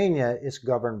Pennsylvania, it's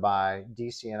governed by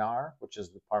DCNR, which is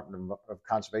the Department of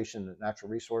Conservation and Natural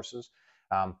Resources.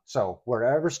 So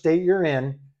wherever state you're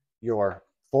in, your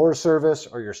Forest Service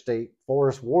or your state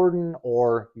forest warden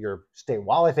or your state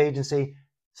wildlife agency,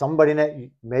 somebody that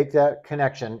make that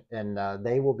connection, and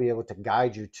they will be able to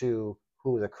guide you to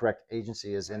who the correct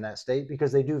agency is in that state,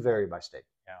 because they do vary by state.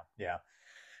 Yeah.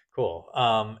 Cool.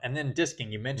 And then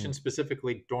disking, you mentioned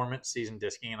specifically dormant season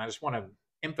disking, and I just want to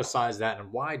emphasize that,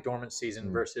 and why dormant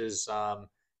season versus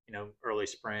early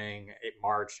spring,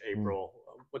 March, April.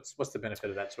 What's the benefit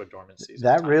of that to a dormant season?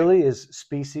 That really is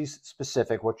species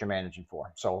specific what you're managing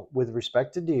for. So with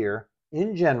respect to deer,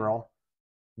 in general,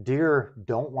 deer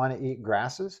don't want to eat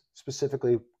grasses,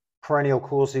 specifically perennial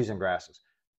cool season grasses.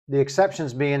 The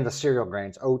exceptions being the cereal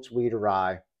grains, oats, wheat, or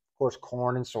rye. Of course,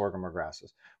 corn and sorghum are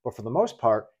grasses. But for the most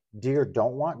part, deer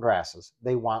don't want grasses.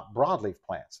 They want broadleaf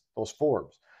plants, those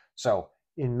forbs. So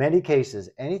in many cases,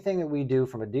 anything that we do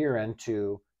from a deer end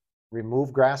to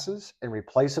remove grasses and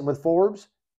replace them with forbs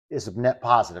is a net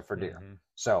positive for deer.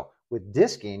 So with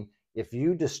disking, if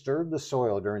you disturb the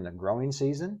soil during the growing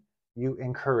season, you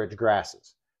encourage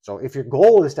grasses. So if your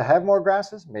goal is to have more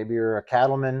grasses, maybe you're a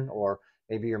cattleman, or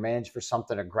maybe you're managed for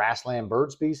something, a grassland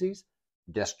bird species,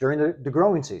 just during the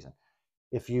growing season.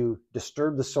 If you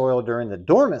disturb the soil during the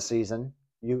dormant season,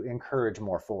 you encourage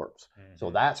more forbs.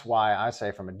 So that's why I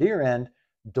say, from a deer end,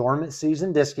 dormant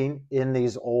season disking in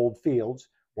these old fields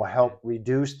will help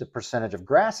reduce the percentage of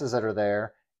grasses that are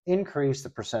there, increase the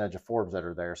percentage of forbs that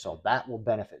are there. So that will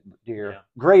benefit deer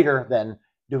greater than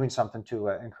doing something to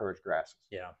encourage grasses.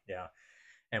 Yeah.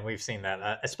 And we've seen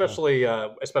that, especially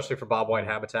for bobwhite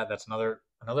habitat. That's another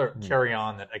carry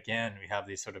on, that again, we have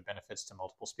these sort of benefits to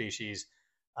multiple species.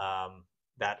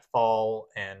 That fall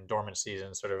and dormant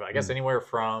season, sort of, I guess, anywhere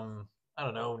from, I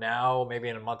don't know, now maybe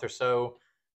in a month or so,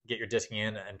 get your disking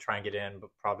in and try and get in,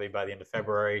 but probably by the end of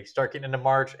February, start getting into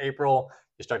March, April,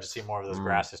 you start to see more of those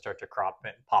grasses start to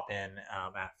pop in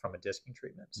from a disking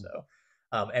treatment. So,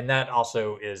 and that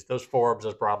also is those forbs,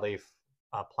 those broadleaf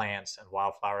plants and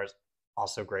wildflowers,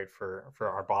 also great for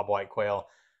our bobwhite quail.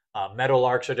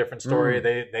 Meadowlarks are a different story.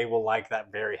 They will like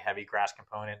that very heavy grass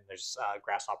component. There's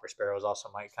grasshopper sparrows also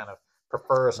might kind of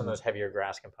prefer some of those heavier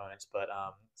grass components, but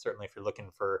certainly if you're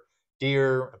looking for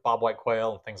deer, bobwhite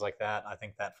quail, and things like that, I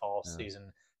think that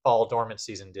fall dormant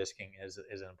season disking is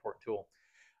an important tool.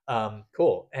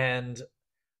 Cool. And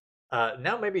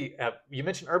now maybe you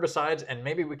mentioned herbicides, and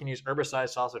maybe we can use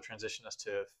herbicides to also transition us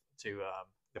to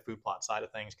the food plot side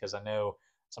of things, because I know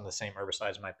some of the same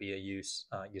herbicides might be a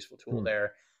useful tool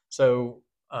there. So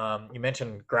you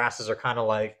mentioned grasses are kind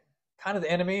of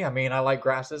the enemy. I mean, I like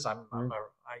grasses. I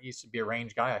used to be a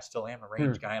range guy. I still am a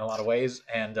range guy in a lot of ways.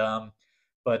 And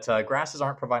but grasses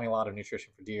aren't providing a lot of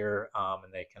nutrition for deer,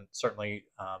 and they can certainly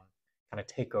kind of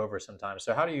take over sometimes.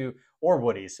 So or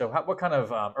woodies. So what kind of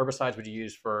herbicides would you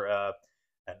use for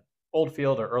an old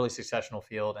field or early successional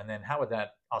field? And then how would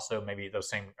that also, maybe those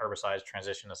same herbicides,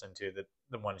 transition us into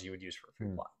the ones you would use for a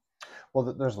food plot?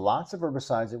 Well, there's lots of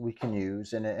herbicides that we can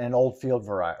use in an old field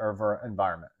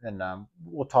environment. And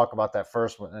we'll talk about that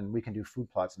first, and we can do food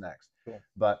plots next. Cool.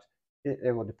 But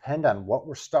it will depend on what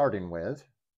we're starting with,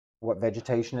 what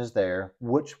vegetation is there,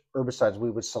 which herbicides we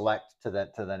would select to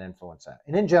then influence that.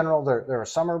 And in general, there are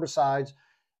some herbicides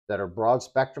that are broad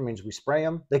spectrum, means we spray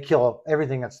them, they kill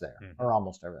everything that's there, or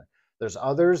almost everything. There's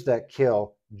others that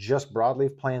kill just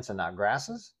broadleaf plants and not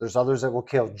grasses. There's others that will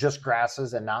kill just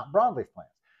grasses and not broadleaf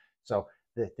plants. So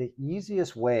the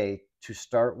easiest way to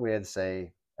start with,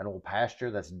 say, an old pasture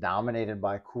that's dominated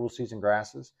by cool season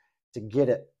grasses, to get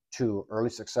it to early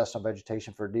successional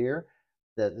vegetation for deer,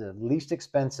 the least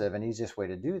expensive and easiest way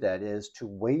to do that is to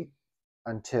wait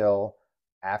until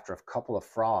after a couple of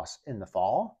frosts in the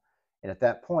fall. And at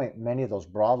that point, many of those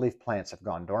broadleaf plants have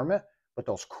gone dormant, but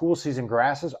those cool season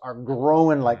grasses are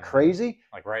growing like crazy.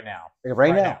 Like right now.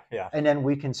 Right now. Yeah. And then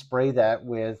we can spray that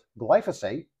with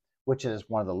glyphosate, which is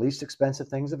one of the least expensive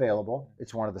things available.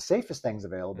 It's one of the safest things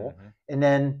available. And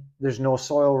then there's no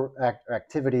soil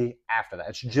activity after that.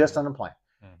 It's just on the plant.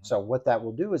 Hmm. So what that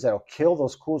will do is that'll kill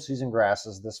those cool season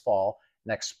grasses this fall.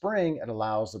 Next spring, it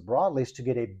allows the broadleafs to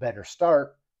get a better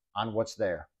start on what's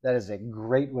there. That is a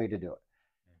great way to do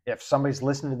it. If somebody's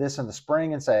listening to this in the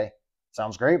spring and say,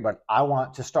 sounds great, but I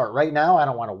want to start right now, I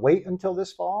don't want to wait until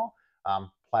this fall.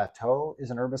 Plateau is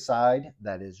an herbicide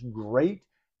that is great.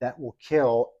 That will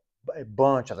kill a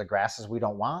bunch of the grasses we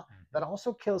don't want. That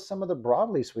also kills some of the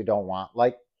broadleafs we don't want,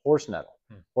 like horse nettle.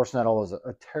 Horse nettle is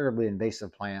a terribly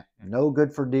invasive plant. No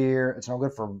good for deer. It's no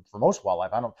good for most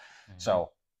wildlife.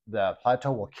 So the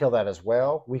Plateau will kill that as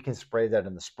well. We can spray that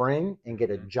in the spring and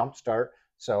get a jump start.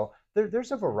 So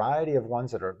there's a variety of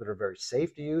ones that are very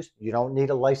safe to use. You don't need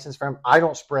a license for them. I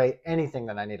don't spray anything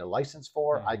that I need a license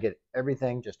for. I get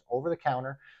everything just over the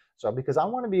counter. So because I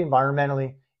want to be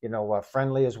environmentally,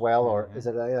 friendly as well, or is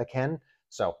it I can.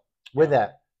 So with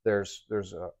that, there's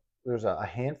a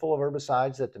handful of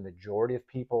herbicides that the majority of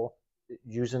people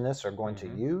using this are going to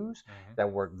use that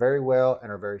work very well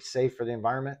and are very safe for the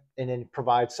environment, and then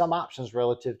provide some options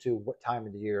relative to what time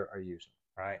of the year are you using.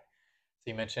 Right. So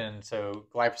you mentioned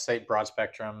glyphosate, broad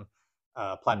spectrum,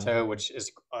 Plateau, which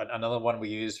is another one we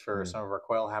use for some of our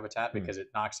quail habitat because it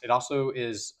knocks. It also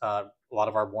is a lot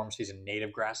of our warm season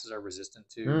native grasses are resistant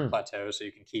to Plateau, so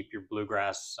you can keep your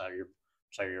bluegrass,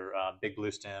 your big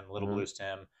blue stem, little blue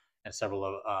stem, and several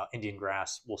of Indian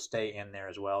grass will stay in there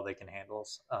as well. They can handle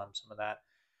some of that.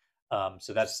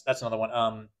 So that's another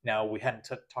one. Now we hadn't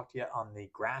talked yet on the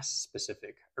grass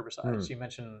specific herbicides. You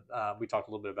mentioned we talked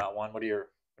a little bit about one. What are your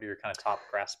kind of top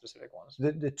grass specific ones?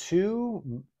 The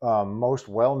two most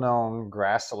well-known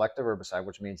grass selective herbicide,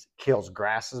 which means kills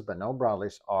grasses but no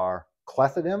broadleafs, are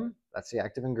clethodim, that's the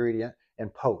active ingredient,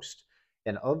 and post.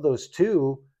 And of those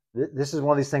two, this is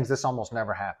one of these things, this almost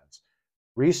never happens.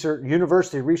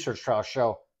 University research trials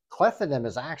show clethodim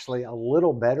is actually a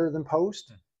little better than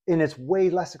post, and it's way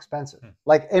less expensive.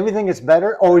 Like everything that's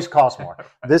better always costs more.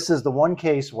 This is the one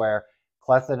case where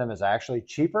clethodim is actually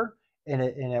cheaper, and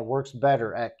it works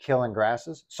better at killing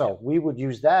grasses. So we would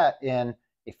use that in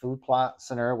a food plot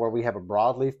scenario where we have a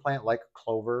broadleaf plant like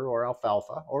clover or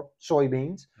alfalfa or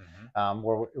soybeans,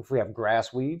 where if we have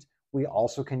grass weeds, we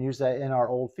also can use that in our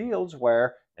old fields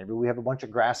where maybe we have a bunch of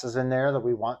grasses in there that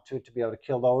we want to be able to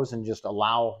kill those and just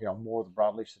allow more of the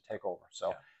broadleafs to take over.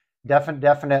 So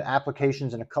definite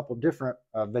applications in a couple different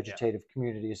vegetative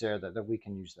communities there that we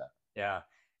can use that. Yeah.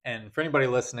 And for anybody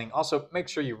listening, also make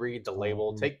sure you read the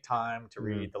label. Take time to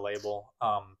read the label.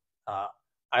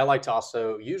 I like to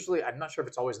also, usually, I'm not sure if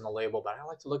it's always in the label, but I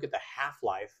like to look at the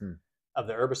half-life of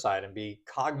the herbicide and be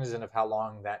cognizant of how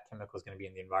long that chemical is going to be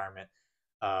in the environment.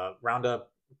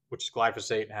 Roundup, which is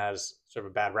glyphosate, has sort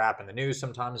of a bad rap in the news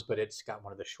sometimes, but it's got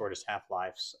one of the shortest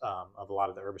half-lives of a lot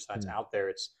of the herbicides out there.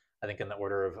 It's, I think, in the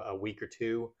order of a week or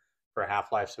two for a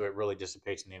half-life, so it really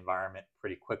dissipates in the environment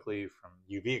pretty quickly from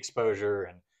UV exposure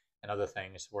and other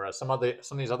things, whereas some of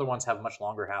these other ones have much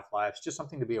longer half-lives. Just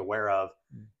something to be aware of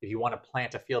if you want to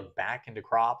plant a field back into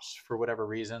crops for whatever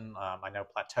reason. I know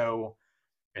Plateau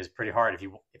is pretty hard. If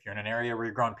you're in an area where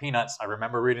you're growing peanuts, I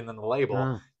remember reading in the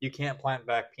label, you can't plant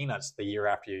back peanuts the year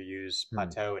after you use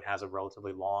Plateau. It has a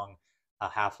relatively long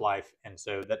half-life, and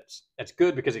so that's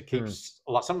good because it keeps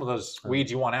some of those weeds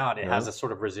you want out. It has a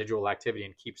sort of residual activity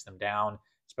and keeps them down,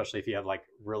 especially if you have like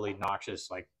really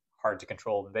noxious, like hard to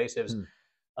control invasives.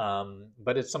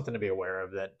 But it's something to be aware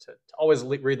of, that to always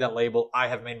read that label. I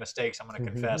have made mistakes. I'm going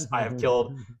to confess. I have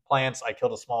killed plants. I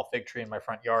killed a small fig tree in my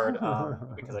front yard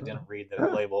because I didn't read the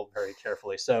label very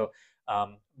carefully. So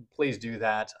please do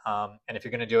that. And if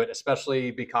you're going to do it,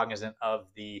 especially be cognizant of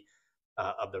the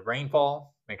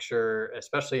rainfall. Make sure,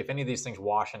 especially if any of these things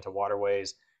wash into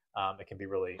waterways, it can be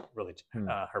really, really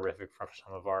horrific for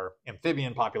some of our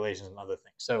amphibian populations and other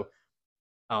things. So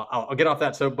I'll get off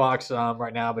that soapbox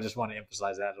right now, but just want to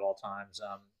emphasize that at all times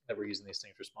that we're using these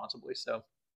things responsibly. So,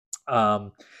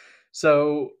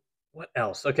 so what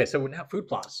else? Okay, so now food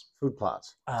plots. Food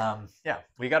plots. Yeah,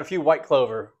 we got a few white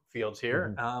clover fields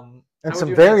here. And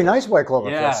some very nice white clover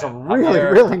fields. Some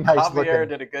really nice looking. Javier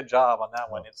did a good job on that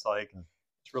one. It's like,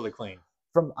 it's really clean.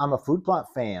 I'm a food plot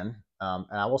fan, and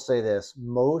I will say this: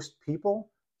 most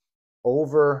people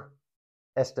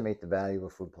overestimate the value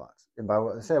of food plots. And by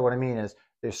what I mean is,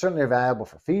 they certainly are valuable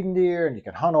for feeding deer, and you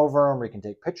can hunt over them, or you can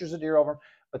take pictures of deer over them,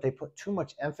 but they put too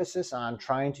much emphasis on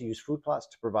trying to use food plots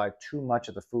to provide too much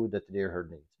of the food that the deer herd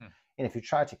needs. And if you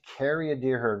try to carry a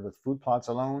deer herd with food plots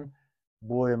alone,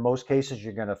 boy, in most cases,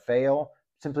 you're going to fail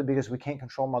simply because we can't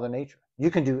control Mother Nature. You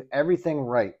can do everything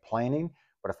right planning,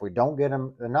 but if we don't get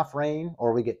enough rain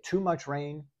or we get too much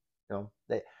rain, so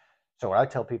what I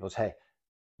tell people is, hey,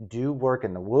 do work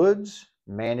in the woods,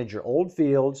 manage your old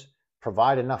fields,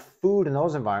 provide enough food in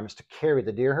those environments to carry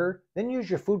the deer herd, then use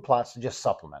your food plots to just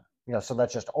supplement. So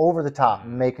that's just over the top,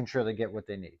 making sure they get what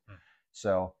they need.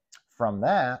 So from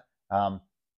that,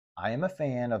 I am a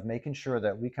fan of making sure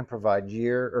that we can provide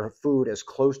food as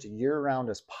close to year-round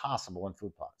as possible in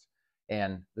food plots.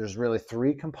 And there's really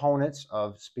 3 components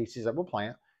of species that we'll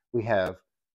plant. We have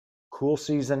cool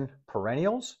season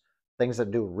perennials, things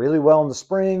that do really well in the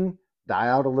spring, die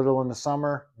out a little in the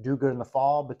summer, do good in the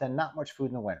fall, but then not much food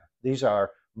in the winter. These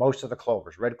are most of the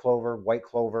clovers: red clover, white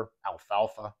clover,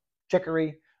 alfalfa,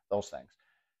 chicory, those things.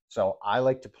 So I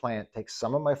like to take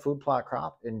some of my food plot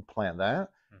crop and plant that.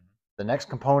 The next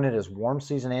component is warm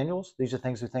season annuals. These are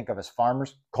things we think of as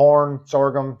farmers: corn,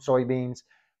 sorghum, soybeans.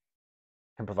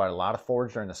 Can provide a lot of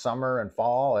forage during the summer and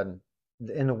fall and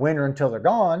in the winter until they're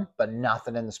gone, but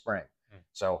nothing in the spring.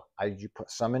 So you put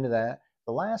some into that.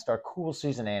 The last are cool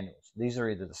season annuals. These are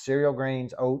either the cereal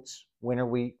grains, oats, winter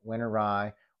wheat, winter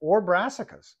rye, or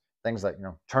brassicas. Things like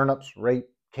turnips, rape,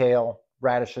 kale,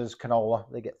 radishes, canola.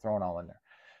 They get thrown all in there.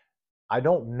 I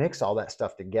don't mix all that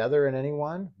stuff together in any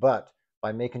one, but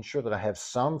by making sure that I have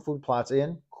some food plots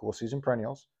in cool season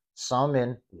perennials, some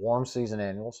in warm season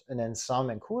annuals, and then some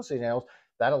in cool season annuals,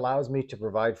 that allows me to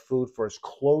provide food for as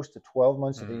close to 12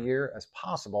 months of the year as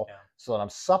possible, so that I'm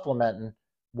supplementing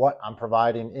what I'm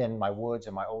providing in my woods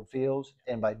and my old fields.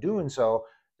 And by doing so,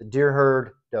 the deer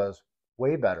herd does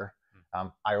way better.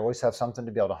 I always have something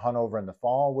to be able to hunt over in the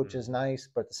fall, which is nice.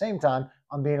 But at the same time,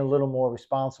 I'm being a little more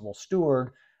responsible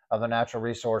steward of the natural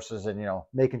resources and,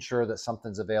 making sure that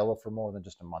something's available for more than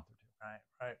just a month or 2.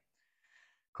 Right.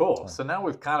 Cool. So now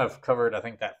we've kind of covered, I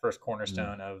think, that first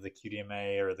cornerstone of the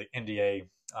QDMA or the NDA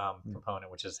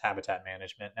component, which is habitat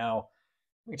management. Now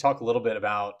we can talk a little bit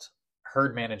about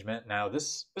herd management. Now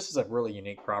this is a really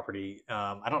unique property.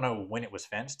 I don't know when it was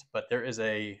fenced, but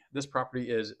this property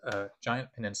is a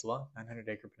giant peninsula,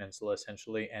 900-acre peninsula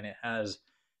essentially, and it has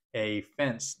a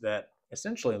fence that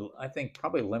essentially, I think,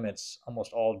 probably limits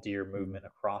almost all deer movement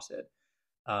across it.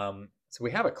 So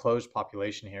we have a closed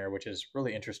population here, which is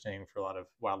really interesting for a lot of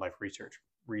wildlife research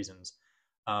reasons.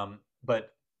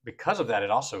 But because of that,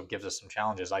 it also gives us some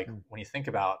challenges. Like when you think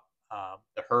about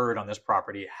the herd on this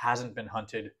property, it hasn't been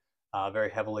hunted very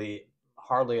heavily,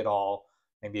 hardly at all.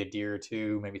 Maybe a deer or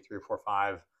 2, maybe 3 or 4 or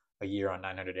 5 a year on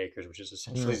 900 acres, which is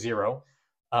essentially 0.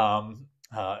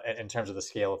 In terms of the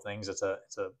scale of things, it's a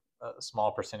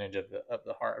small percentage of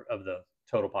the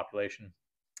total population.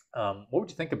 What would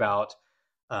you think about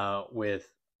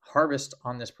with harvest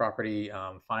on this property,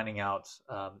 finding out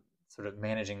sort of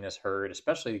managing this herd,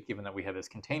 especially given that we have this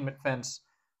containment fence?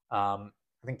 I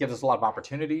think gives us a lot of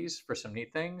opportunities for some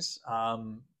neat things,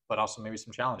 but also maybe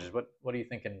some challenges. What do you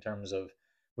think in terms of,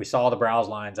 we saw the browse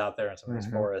lines out there in some of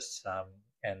these forests,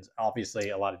 and obviously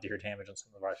a lot of deer damage on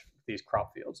some of these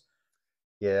crop fields?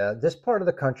 Yeah, this part of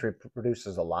the country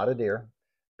produces a lot of deer.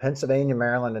 Pennsylvania,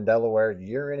 Maryland, and Delaware,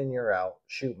 year in and year out,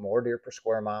 shoot more deer per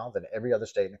square mile than every other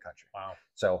state in the country. Wow.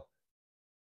 So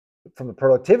from the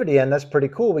productivity end, that's pretty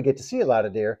cool. We get to see a lot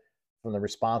of deer. From the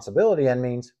responsibility end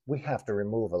means we have to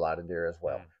remove a lot of deer as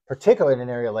well, particularly in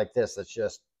an area like this that's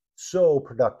just so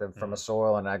productive from a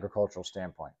soil and agricultural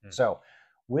standpoint. So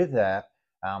with that,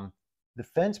 the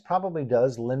fence probably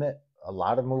does limit a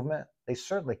lot of movement. They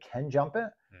certainly can jump it.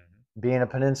 Being a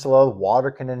peninsula, water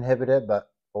can inhibit it, but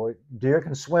deer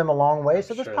can swim a long way.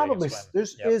 So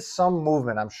there's is some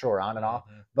movement, I'm sure, on and off.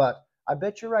 But I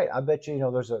bet you're right. I bet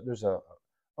there's a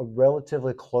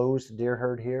relatively closed deer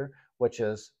herd here, which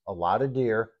is a lot of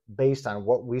deer based on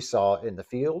what we saw in the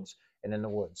fields and in the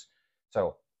woods.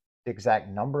 So the exact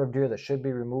number of deer that should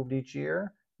be removed each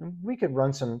year, we could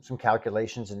run some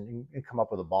calculations and come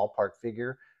up with a ballpark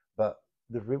figure. But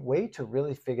the way to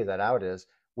really figure that out is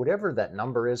whatever that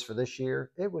number is for this year,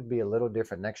 it would be a little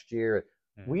different next year.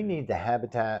 We need the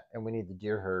habitat and we need the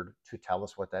deer herd to tell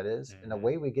us what that is. And the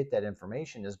way we get that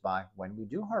information is by, when we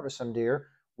do harvest some deer,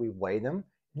 we weigh them.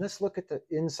 And let's look at the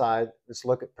inside. Let's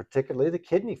look at particularly the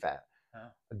kidney fat.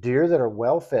 Deer that are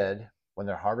well fed, when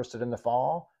they're harvested in the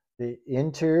fall, the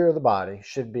interior of the body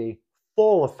should be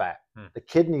full of fat. The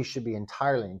kidneys should be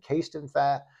entirely encased in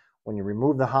fat. When you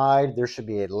remove the hide, there should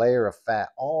be a layer of fat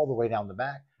all the way down the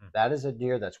back. That is a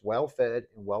deer that's well fed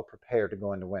and well prepared to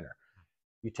go into winter.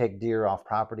 You take deer off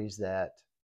properties that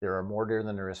there are more deer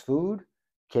than there is food.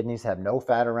 Kidneys have no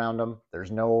fat around them.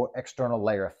 There's no external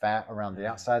layer of fat around the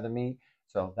outside of the meat.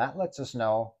 So that lets us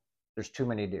know there's too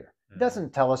many deer. It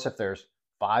doesn't tell us if there's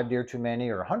 5 deer too many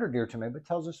or 100 deer too many, but it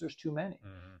tells us there's too many.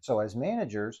 So as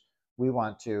managers, we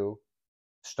want to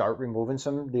start removing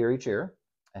some deer each year,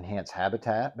 enhance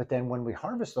habitat. But then when we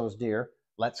harvest those deer,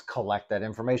 let's collect that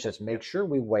information. Let's make sure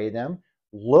we weigh them,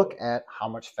 look at how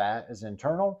much fat is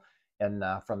internal, And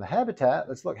from the habitat,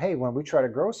 let's look, hey, when we try to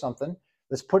grow something,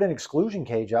 let's put an exclusion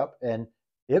cage up, and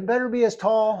it better be as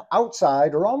tall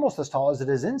outside or almost as tall as it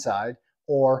is inside,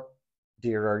 or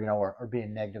deer are, are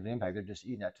being negatively impacted. They're just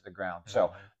eating that to the ground.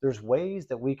 So there's ways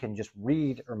that we can just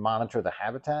read or monitor the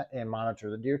habitat and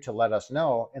monitor the deer to let us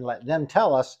know and let them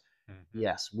tell us,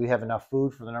 yes, we have enough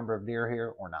food for the number of deer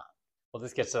here or not. Well,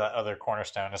 this gets to that other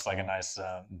cornerstone. It's like a nice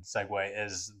segue,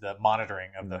 is the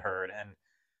monitoring of the herd. And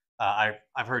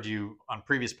I've heard you on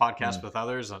previous podcasts with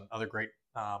others and other great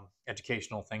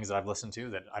educational things that I've listened to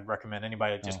that I'd recommend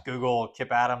anybody to just Google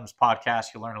Kip Adams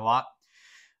podcast. You'll learn a lot.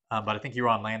 But I think you were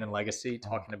on Land and Legacy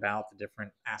talking about the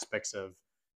different aspects of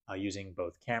using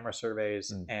both camera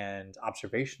surveys and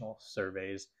observational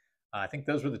surveys. I think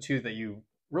those were the two that you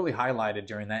really highlighted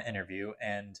during that interview.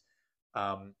 And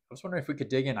I was wondering if we could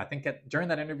dig in. I think during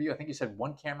that interview, I think you said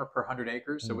 1 camera per 100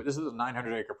 acres. So this is a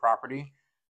 900-acre property.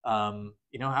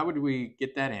 How would we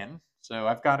get that in? So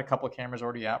I've got a couple of cameras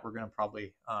already out. We're going to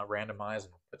probably randomize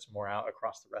and put some more out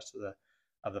across the rest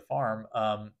of the farm.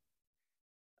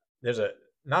 There's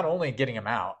not only getting them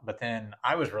out, but then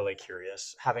I was really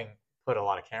curious, having put a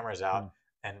lot of cameras out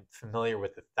and familiar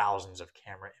with the thousands of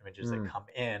camera images that come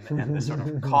in and the sort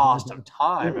of cost of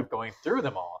time of going through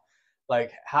them all.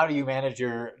 Like, how do you manage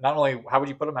not only how would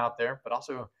you put them out there, but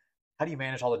also how do you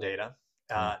manage all the data?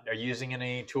 Are you using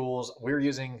any tools? We're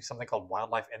using something called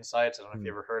Wildlife Insights. I don't know if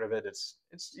you ever heard of it. It's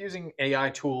using AI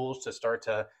tools to start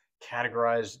to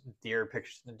categorize deer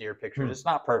pictures and deer pictures. It's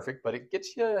not perfect, but it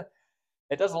gets you.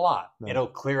 It does a lot. It'll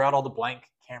clear out all the blank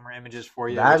camera images for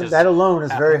you. That alone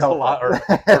is very helpful.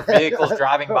 Or vehicles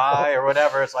driving by or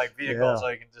whatever. It's like vehicles, so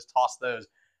you can just toss those.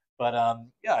 But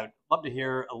I'd love to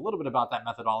hear a little bit about that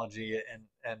methodology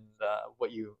and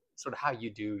how you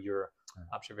do your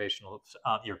observational,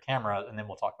 your camera, and then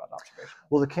we'll talk about observation.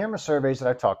 Well, the camera surveys that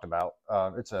I talked about,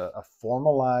 it's a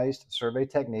formalized survey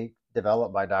technique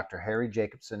developed by Dr. Harry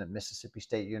Jacobson at Mississippi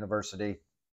State University,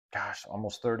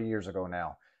 almost 30 years ago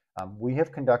now. We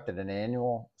have conducted an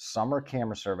annual summer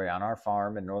camera survey on our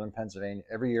farm in northern Pennsylvania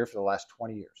every year for the last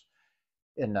 20 years.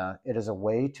 And it is a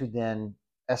way to then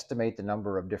estimate the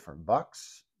number of different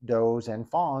bucks, does, and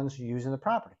fawns using the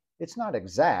property. It's not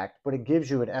exact, but it gives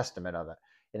you an estimate of it.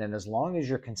 And then as long as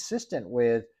you're consistent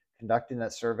with conducting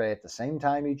that survey at the same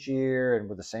time each year and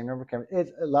with the same number of cameras,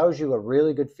 it allows you a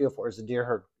really good feel for, is the deer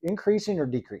herd increasing or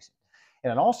decreasing?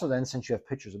 And also then, since you have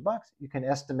pictures of bucks, you can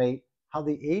estimate how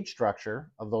the age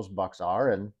structure of those bucks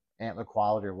are and antler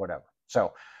quality or whatever.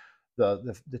 So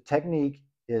the technique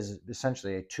is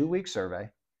essentially a 2-week survey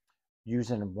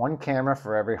using 1 camera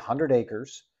for every 100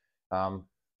 acres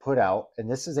put out.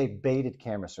 And this is a baited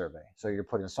camera survey. So you're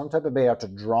putting some type of bait out to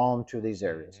draw them to these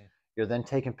areas. You're then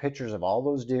taking pictures of all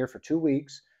those deer for 2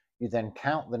 weeks. You then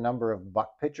count the number of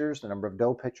buck pictures, the number of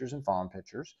doe pictures and fawn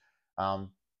pictures.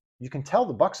 You can tell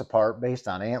the bucks apart based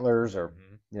on antlers or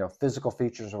physical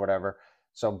features or whatever.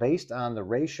 So based on the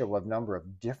ratio of number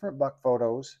of different buck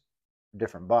photos,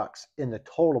 different bucks in the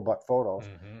total buck photos,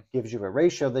 gives you a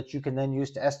ratio that you can then use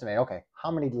to estimate, okay,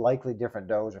 how many likely different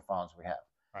does or fawns we have.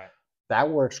 Right. That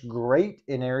works great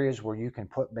in areas where you can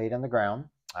put bait on the ground.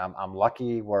 I'm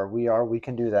lucky where we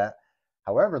can do that.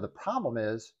 However, the problem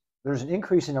is there's an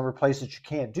increasing number of places you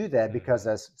can't do that because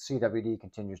as CWD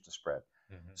continues to spread.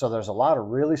 So there's a lot of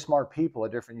really smart people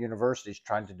at different universities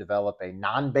trying to develop a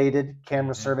non-baited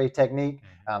camera survey technique.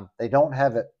 They don't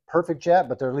have it perfect yet,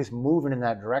 but they're at least moving in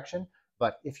that direction.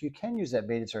 But if you can use that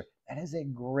baited survey, that is a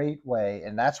great way.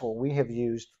 And that's what we have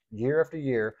used year after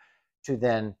year to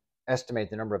then estimate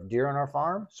the number of deer on our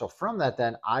farm. So from that,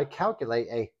 then I calculate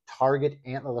a target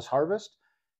antlerless harvest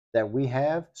that we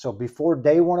have. So before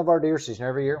day 1 of our deer season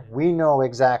every year, we know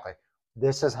exactly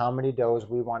this is how many does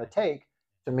we want to take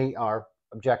to meet our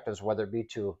objectives, whether it be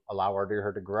to allow our deer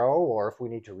herd to grow or if we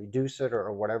need to reduce it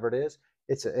or whatever it is.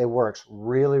 It works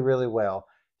really, really well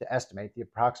to estimate the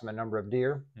approximate number of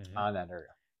deer on that area.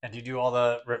 And do you do all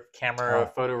the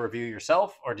camera photo review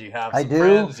yourself, or do you have some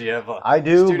friends? Do you have I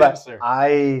do, but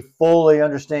I fully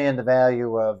understand the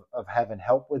value of having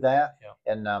help with that.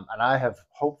 Yeah. And I have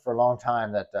hoped for a long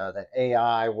time that that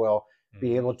AI will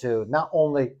be able to not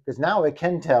only, because now it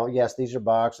can tell, yes, these are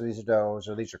bucks or these are does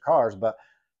or these are cars, but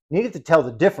needed to tell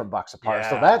the different bucks apart.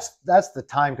 So that's the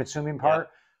time consuming part.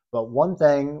 But one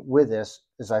thing with this,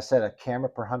 as I said, a camera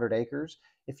per 100 acres.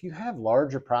 If you have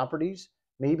larger properties,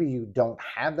 maybe you don't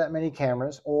have that many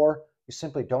cameras or you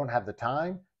simply don't have the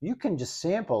time, you can just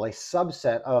sample a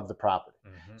subset of the property.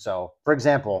 So for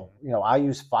example, I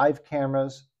use 5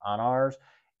 cameras on ours.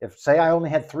 If say I only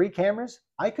had 3 cameras,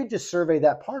 I could just survey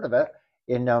that part of it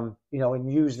and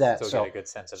use that. Still get a good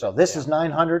sense of so it. this is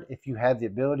 900. If you have the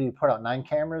ability to put out 9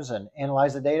 cameras and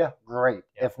analyze the data, great.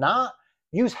 If not,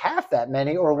 use half that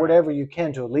many or whatever you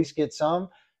can to at least get some,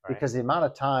 because the amount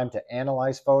of time to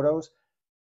analyze photos,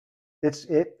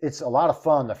 it's a lot of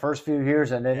fun the first few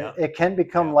years, and then it can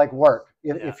become like work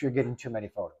if you're getting too many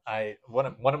photos.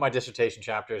 One of my dissertation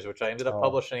chapters, which I ended up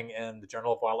publishing in the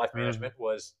Journal of Wildlife Management,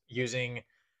 was using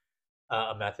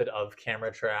a method of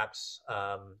camera traps.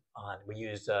 We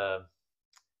used an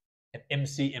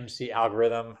MCMC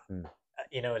algorithm.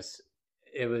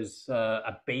 It was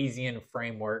a Bayesian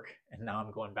framework, and now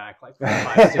I'm going back like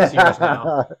 5, 6 years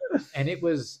now. And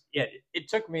it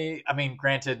took me, I mean,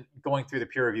 granted, going through the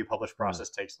peer review publish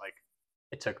process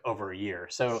it took over a year.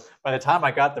 So by the time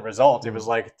I got the result, it was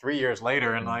like 3 years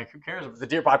later, and like, who cares? The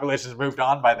deer population's moved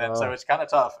on by then. So it's kind of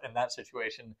tough in that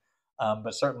situation.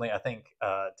 But certainly I think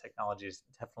technology is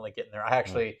definitely getting there. I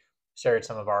actually shared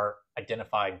some of our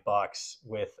identified bucks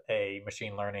with a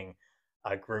machine learning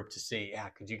group to see,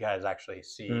 could you guys actually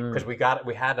see? Because we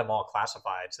had them all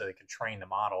classified so they could train the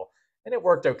model. And it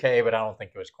worked okay, but I don't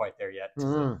think it was quite there yet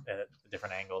to the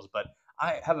different angles. But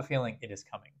I have a feeling it is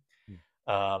coming.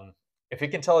 If it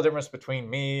can tell a difference between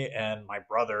me and my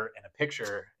brother in a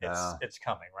picture, it's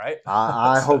coming, right?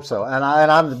 I hope so, and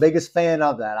I'm the biggest fan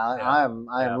of that. I am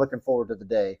looking forward to the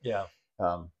day.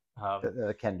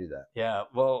 That can do that. Yeah.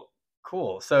 Well,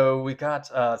 cool. So we got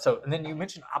and then you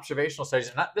mentioned observational studies,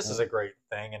 and this is a great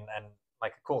thing, and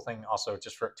like a cool thing also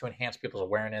just to enhance people's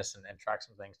awareness and track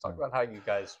some things. Talk about how you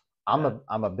guys. I'm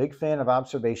a big fan of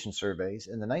observation surveys,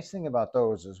 and the nice thing about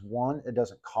those is, one, it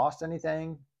doesn't cost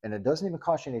anything, and it doesn't even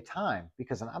cost you any time,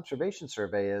 because an observation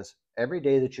survey is every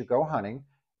day that you go hunting,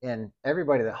 and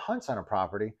everybody that hunts on a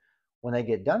property, when they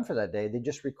get done for that day, they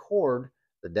just record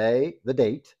the day, the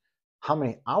date, how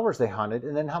many hours they hunted,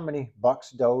 and then how many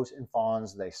bucks, does, and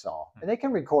fawns they saw. And they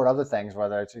can record other things,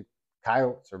 whether it's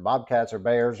coyotes or bobcats or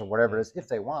bears or whatever it is, if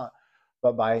they want.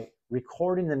 But by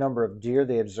recording the number of deer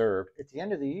they observed, at the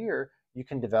end of the year, you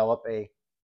can develop a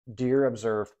deer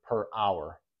observed per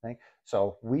hour. Okay?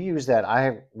 So we use that.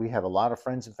 We have a lot of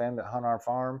friends and family that hunt our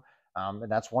farm, and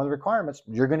that's one of the requirements.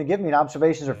 You're going to give me an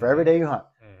observation for every day you hunt.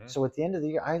 So at the end of the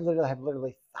year, I have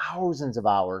thousands of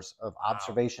hours of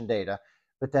observation data.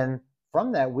 But then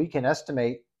from that, we can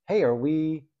estimate, hey, are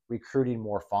we recruiting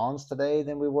more fawns today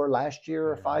than we were last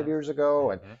year or 5 years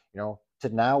ago? And to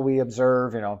now we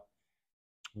observe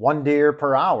 1 deer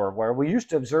per hour, where we used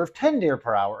to observe 10 deer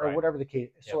per hour, or whatever the case.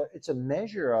 So it's a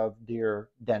measure of deer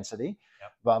density,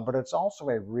 but it's also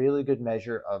a really good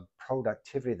measure of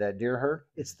productivity of that deer herd.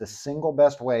 It's the single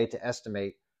best way to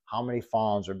estimate how many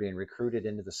fawns are being recruited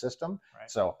into the system.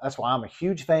 So that's why I'm a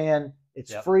huge fan.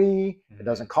 It's free. It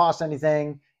doesn't cost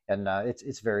anything. And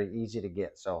it's very easy to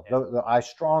get. So I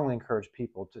strongly encourage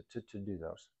people to do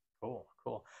those.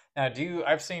 Cool. Now,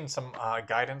 I've seen some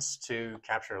guidance to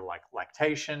capture like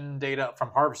lactation data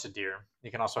from harvested deer.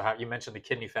 You can also you mentioned the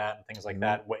kidney fat and things like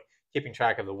that, keeping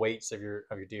track of the weights of your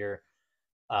deer.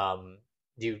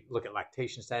 Do you look at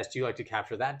lactation status? Do you like to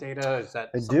capture that data? Is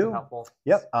that something helpful?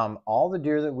 Yep. All the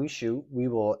deer that we shoot, we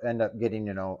will end up getting,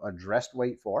 a dressed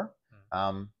weight for.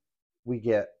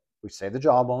 We say the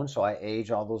jawbone, so I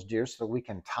age all those deer so we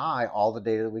can tie all the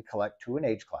data that we collect to an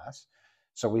age class.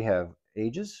 So we have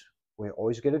ages. We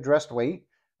always get a dressed weight.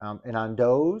 And on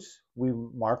does, we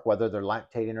mark whether they're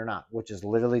lactating or not, which is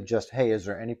literally just, hey, is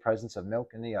there any presence of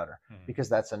milk in the udder? Because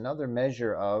that's another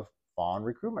measure of fawn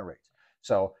recruitment rates.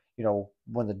 So,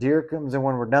 when the deer comes in,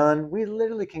 when we're done, we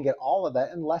literally can get all of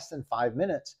that in less than 5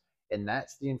 minutes. And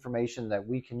that's the information that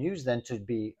we can use then to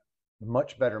be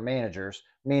much better managers,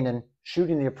 meaning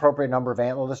shooting the appropriate number of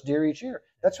antlerless deer each year.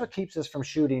 That's what keeps us from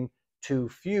shooting too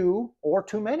few or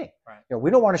too many.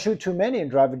 We don't want to shoot too many and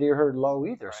drive a deer herd low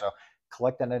either. So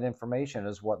collecting that information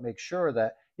is what makes sure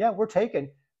that, we're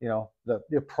taking,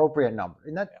 the appropriate number.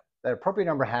 And that appropriate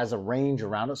number has a range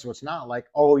around it. So it's not like,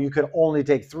 oh, you could only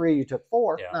take 3, you took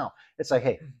 4. No, it's like,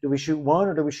 hey, do we shoot 1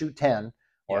 or do we shoot 10?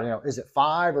 Or, is it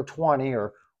 5 or 20,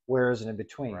 or where is it in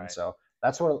between? So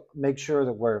that's what makes sure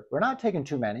that we're not taking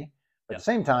too many, but at the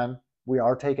same time, we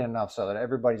are taking enough so that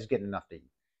everybody's getting enough to eat.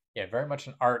 Yeah, very much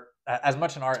an art, as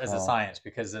much an art as a science,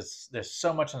 because there's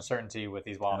so much uncertainty with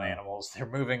these wild animals. They're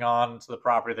moving on to the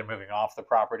property, they're moving off the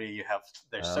property.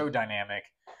 They're so dynamic.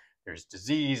 There's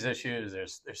disease issues.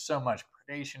 There's so much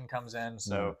predation comes in.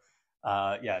 So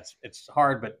it's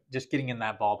hard, but just getting in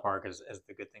that ballpark is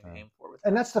the good thing to aim for.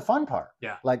 And that's the fun part.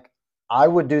 Yeah, like I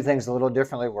would do things a little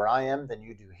differently where I am than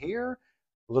you do here.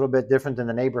 A little bit different than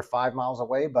the neighbor 5 miles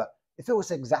away, but if it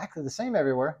was exactly the same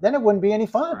everywhere, then it wouldn't be any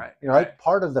fun. Like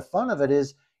part of the fun of it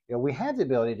is, we have the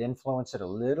ability to influence it a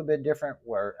little bit different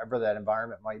wherever that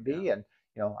environment might Yeah. be. And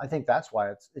I think that's why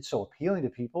it's so appealing to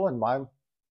people, and why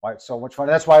it's so much fun.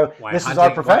 That's why Why this is our hunting?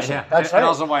 Why, profession. yeah, That's and right.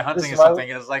 also why This hunting is is why something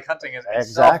is like hunting is itself is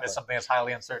exactly. something that's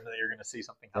highly uncertain that you're going to see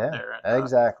something out Yeah, there. And,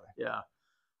 exactly. yeah.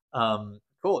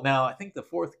 Cool. Now, I think the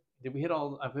fourth. Did we hit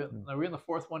all? Mm. Are we on the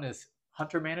fourth one? Is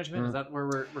hunter management? Is Mm. that where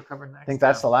we're covering I think next?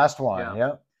 that's Yeah. the last one. Yeah.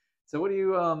 Yeah. So, what do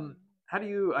you? How do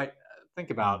you? I think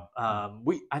Mm. about.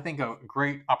 I think a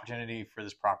great opportunity for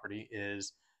this property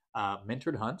is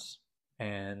mentored hunts,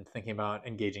 and thinking about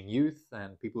engaging youth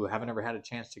and people who haven't ever had a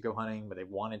chance to go hunting, but they've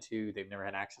wanted to. They've never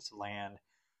had access to land.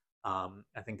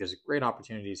 I think there's great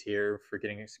opportunities here for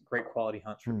getting great quality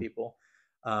hunts for Mm. people.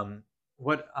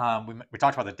 What we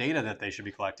talked about the data that they should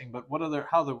be collecting, but what other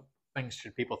how the things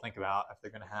should people think about if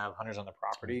they're going to have hunters on the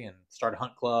property and start a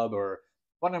hunt club or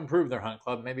want to improve their hunt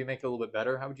club, maybe make it a little bit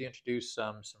better? How would you introduce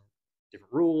some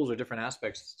different rules or different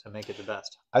aspects to make it the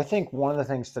best? I think one of the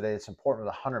things today that's important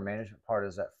with the hunter management part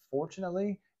is that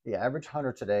fortunately, the average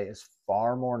hunter today is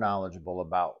far more knowledgeable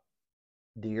about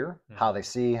deer, how they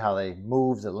see, how they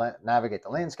move, navigate the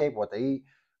landscape, what they eat.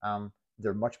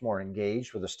 They're much more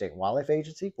engaged with the state wildlife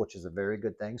agency, which is a very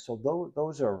good thing. So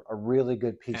those are really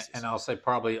good And pieces. I'll say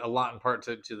probably a lot in part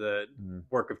to the Mm.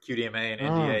 work of QDMA and Mm.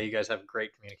 NDA. You guys have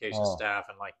great communication Oh, staff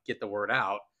and like get the word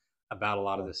out about a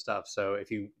lot of oh. this stuff. So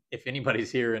if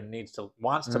anybody's here and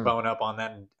wants to Mm. bone up on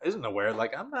that and isn't aware,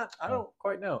 like I Oh. don't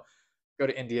quite know. Go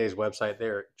to NDA's website.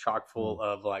 They're chock Mm. full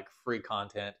of like free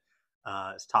content.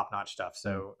 It's top notch stuff. Mm.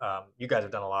 So you guys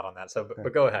have done a lot on that. So Okay.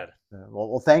 but go ahead.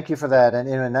 Well, thank you for that,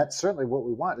 and that's certainly what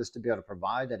we want, is to be able to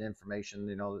provide that information,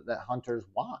 that hunters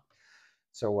want.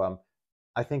 So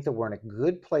I think that we're in a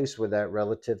good place with that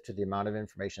relative to the amount of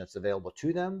information that's available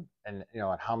to them, and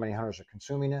and how many hunters are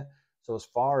consuming it. So as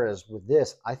far as with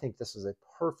this, I think this is a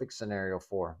perfect scenario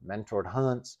for mentored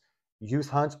hunts, youth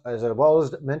hunts, as well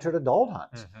as mentored adult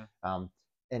hunts. Mm-hmm.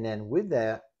 And then with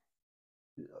that,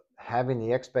 having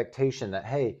the expectation that,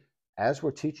 hey, as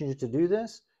we're teaching you to do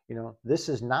this, this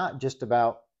is not just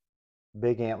about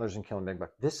big antlers and killing big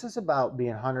bucks. This is about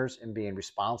being hunters and being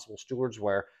responsible stewards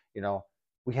where,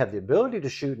 we have the ability to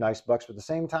shoot nice bucks, but at the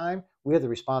same time, we have the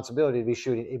responsibility to be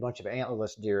shooting a bunch of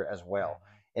antlerless deer as well.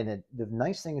 Mm-hmm. And the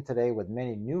nice thing today with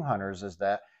many new hunters is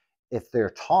that if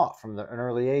they're taught from an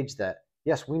early age that,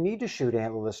 yes, we need to shoot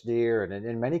antlerless deer, and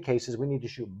in many cases, we need to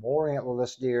shoot more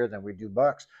antlerless deer than we do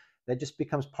bucks, that just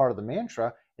becomes part of the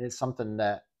mantra. And it's something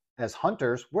that, as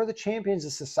hunters, we're the champions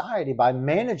of society by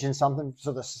managing something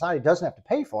so the society doesn't have to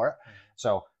pay for it. Mm-hmm.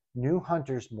 So new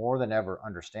hunters more than ever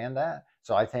understand that.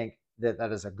 So I think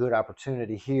that is a good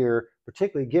opportunity here,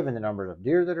 particularly given the numbers of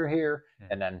deer that are here.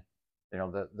 Mm-hmm. And then,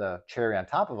 the cherry on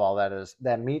top of all that is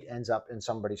that meat ends up in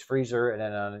somebody's freezer and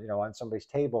then on somebody's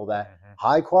table, that mm-hmm.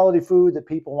 high quality food that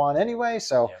people want anyway.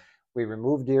 So we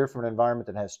remove deer from an environment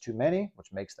that has too many,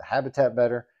 which makes the habitat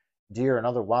better. Deer and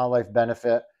other wildlife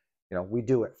benefit. We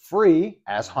do it free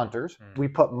as hunters. Mm-hmm. We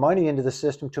put money into the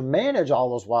system to manage all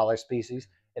those wildlife species.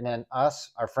 And then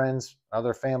us, our friends,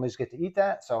 other families get to eat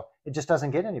that. So it just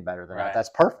doesn't get any better than that. That's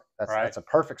perfect. That's a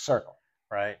perfect circle.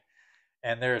 Right.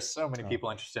 And there's so many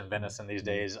people interested in venison these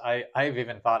days. I've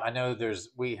even thought, I know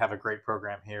we have a great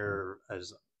program here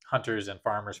as hunters and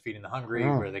farmers feeding the hungry,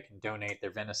 where they can donate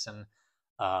their venison.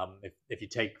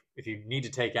 If you need to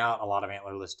take out a lot of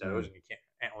antlerless does and you can't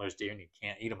antlerless deer and you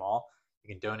can't eat them all,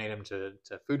 you can donate them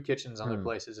to food kitchens, other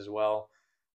places as well.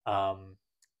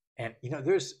 And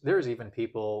there's even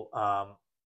people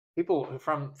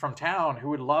from town who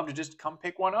would love to just come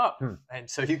pick one up, and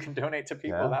so you can donate to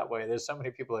people that way. There's so many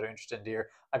people that are interested in deer.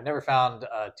 I've never found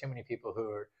too many people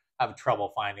who have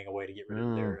trouble finding a way to get rid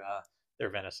of their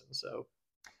venison. So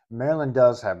Maryland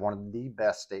does have one of the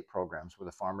best state programs with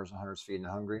the Farmers and Hunters Feeding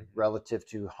the Hungry, relative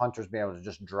to hunters being able to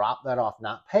just drop that off,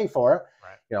 not pay for it.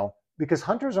 Right. Because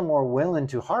hunters are more willing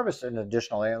to harvest an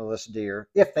additional antlerless deer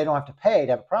if they don't have to pay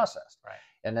to have it processed. Right.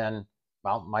 And then,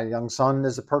 well, my young son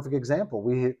is a perfect example.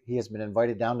 He has been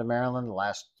invited down to Maryland the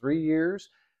last 3 years,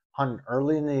 hunting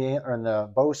early in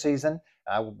the bow season,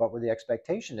 but with the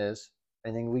expectation is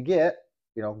anything we get,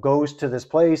 goes to this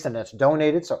place and it's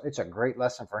donated. So it's a great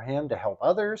lesson for him to help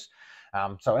others.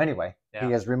 So anyway,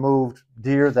 he has removed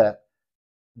deer that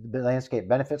the landscape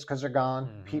benefits because they're gone.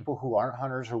 Mm-hmm. People who aren't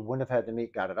hunters who wouldn't have had the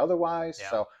meat got it otherwise. Yeah.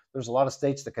 So there's a lot of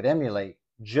states that could emulate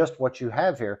just what you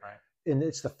have here. Right. And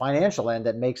it's the financial end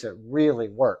that makes it really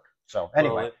work. So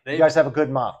anyway, you guys have a good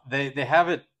model. They have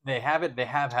it. They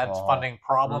have had funding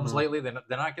problems lately. They're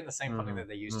not getting the same funding that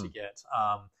they used to get.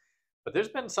 But there's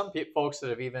been some folks that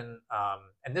have even,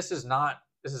 and this is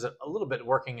a little bit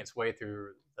working its way through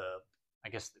I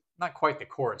guess not quite the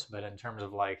courts, but in terms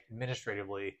of like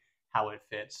administratively how it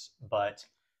fits, but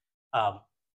um,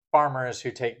 farmers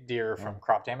who take deer Yeah. from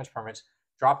crop damage permits,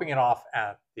 dropping it off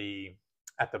at the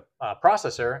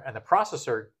processor, and the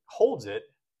processor holds it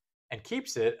and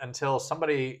keeps it until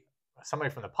somebody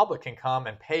from the public can come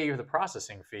and pay you the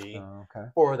processing fee Okay.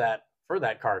 for that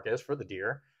carcass for the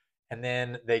deer, and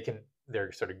then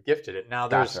they're sort of gifted it. Now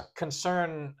there's Gotcha.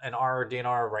 concern in our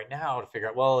DNR right now to figure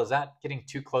out, well, is that getting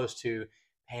too close to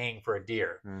paying for a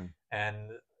deer? Mm.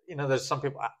 And there's some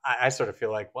people, I sort of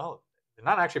feel like, well, they're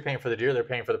not actually paying for the deer; they're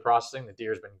paying for the processing. The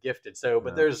deer's been gifted, so but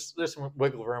Yeah. there's some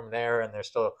wiggle room there, and they're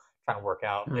still trying to work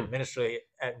out Mm.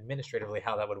 administratively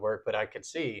how that would work. But I could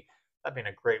see that being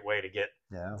a great way to get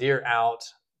Yeah. deer out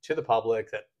to the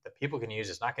public that people can use.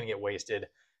 It's not going to get wasted,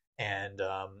 and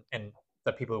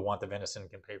the people who want the venison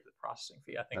can pay for the processing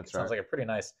fee. I think it That's sounds right. like a pretty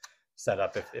nice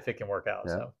setup if it can work out.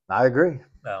 Yeah. So, I agree.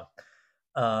 no.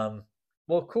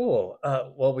 Well, cool.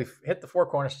 Well, we've hit the four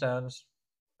cornerstones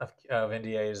of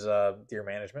NDA's deer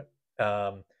management.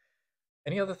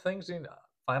 Any other things,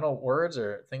 final words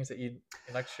or things that you'd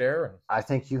like to share? And I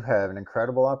think you have an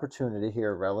incredible opportunity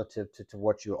here relative to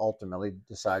what you ultimately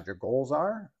decide your goals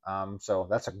are. So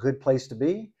that's a good place to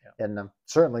be. Yeah. And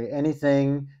certainly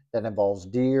anything that involves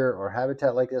deer or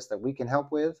habitat like this that we can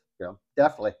help with,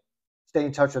 definitely stay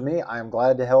in touch with me. I am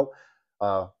glad to help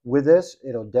with this.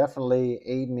 It'll definitely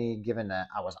aid me, given that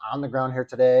I was on the ground here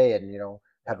today and,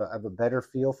 have a better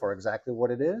feel for exactly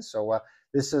what it is. So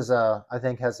this is, I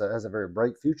think, has a very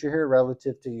bright future here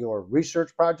relative to your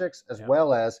research projects, as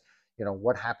well as,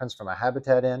 what happens from a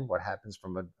habitat end, what happens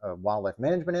from a wildlife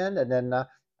management end. And then I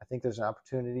think there's an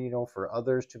opportunity, for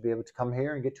others to be able to come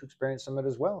here and get to experience some of it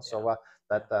as well. So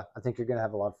I think you're going to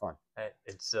have a lot of fun.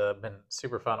 It's been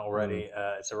super fun already.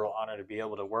 It's a real honor to be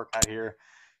able to work out here.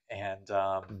 And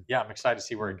yeah, I'm excited to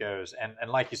see where it goes. And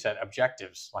like you said,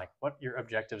 objectives, like what your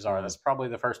objectives are. That's probably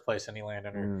the first place any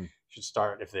landowner should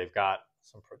start if they've got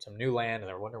some new land and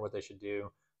they're wondering what they should do.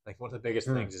 I think one of the biggest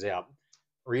things is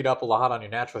read up a lot on your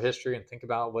natural history and think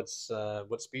about what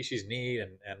species need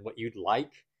and what you'd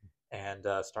like, and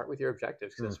start with your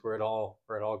objectives, because that's where it all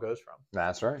goes from.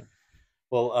 That's right.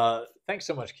 Well, thanks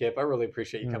so much, Kip. I really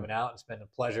appreciate you coming out. It's been a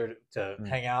pleasure to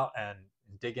hang out and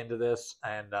dig into this,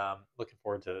 and looking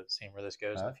forward to seeing where this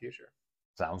goes in the future.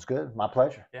 Sounds good. My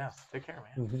pleasure. Yeah, take care,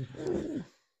 man.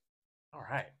 All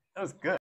right, that was good.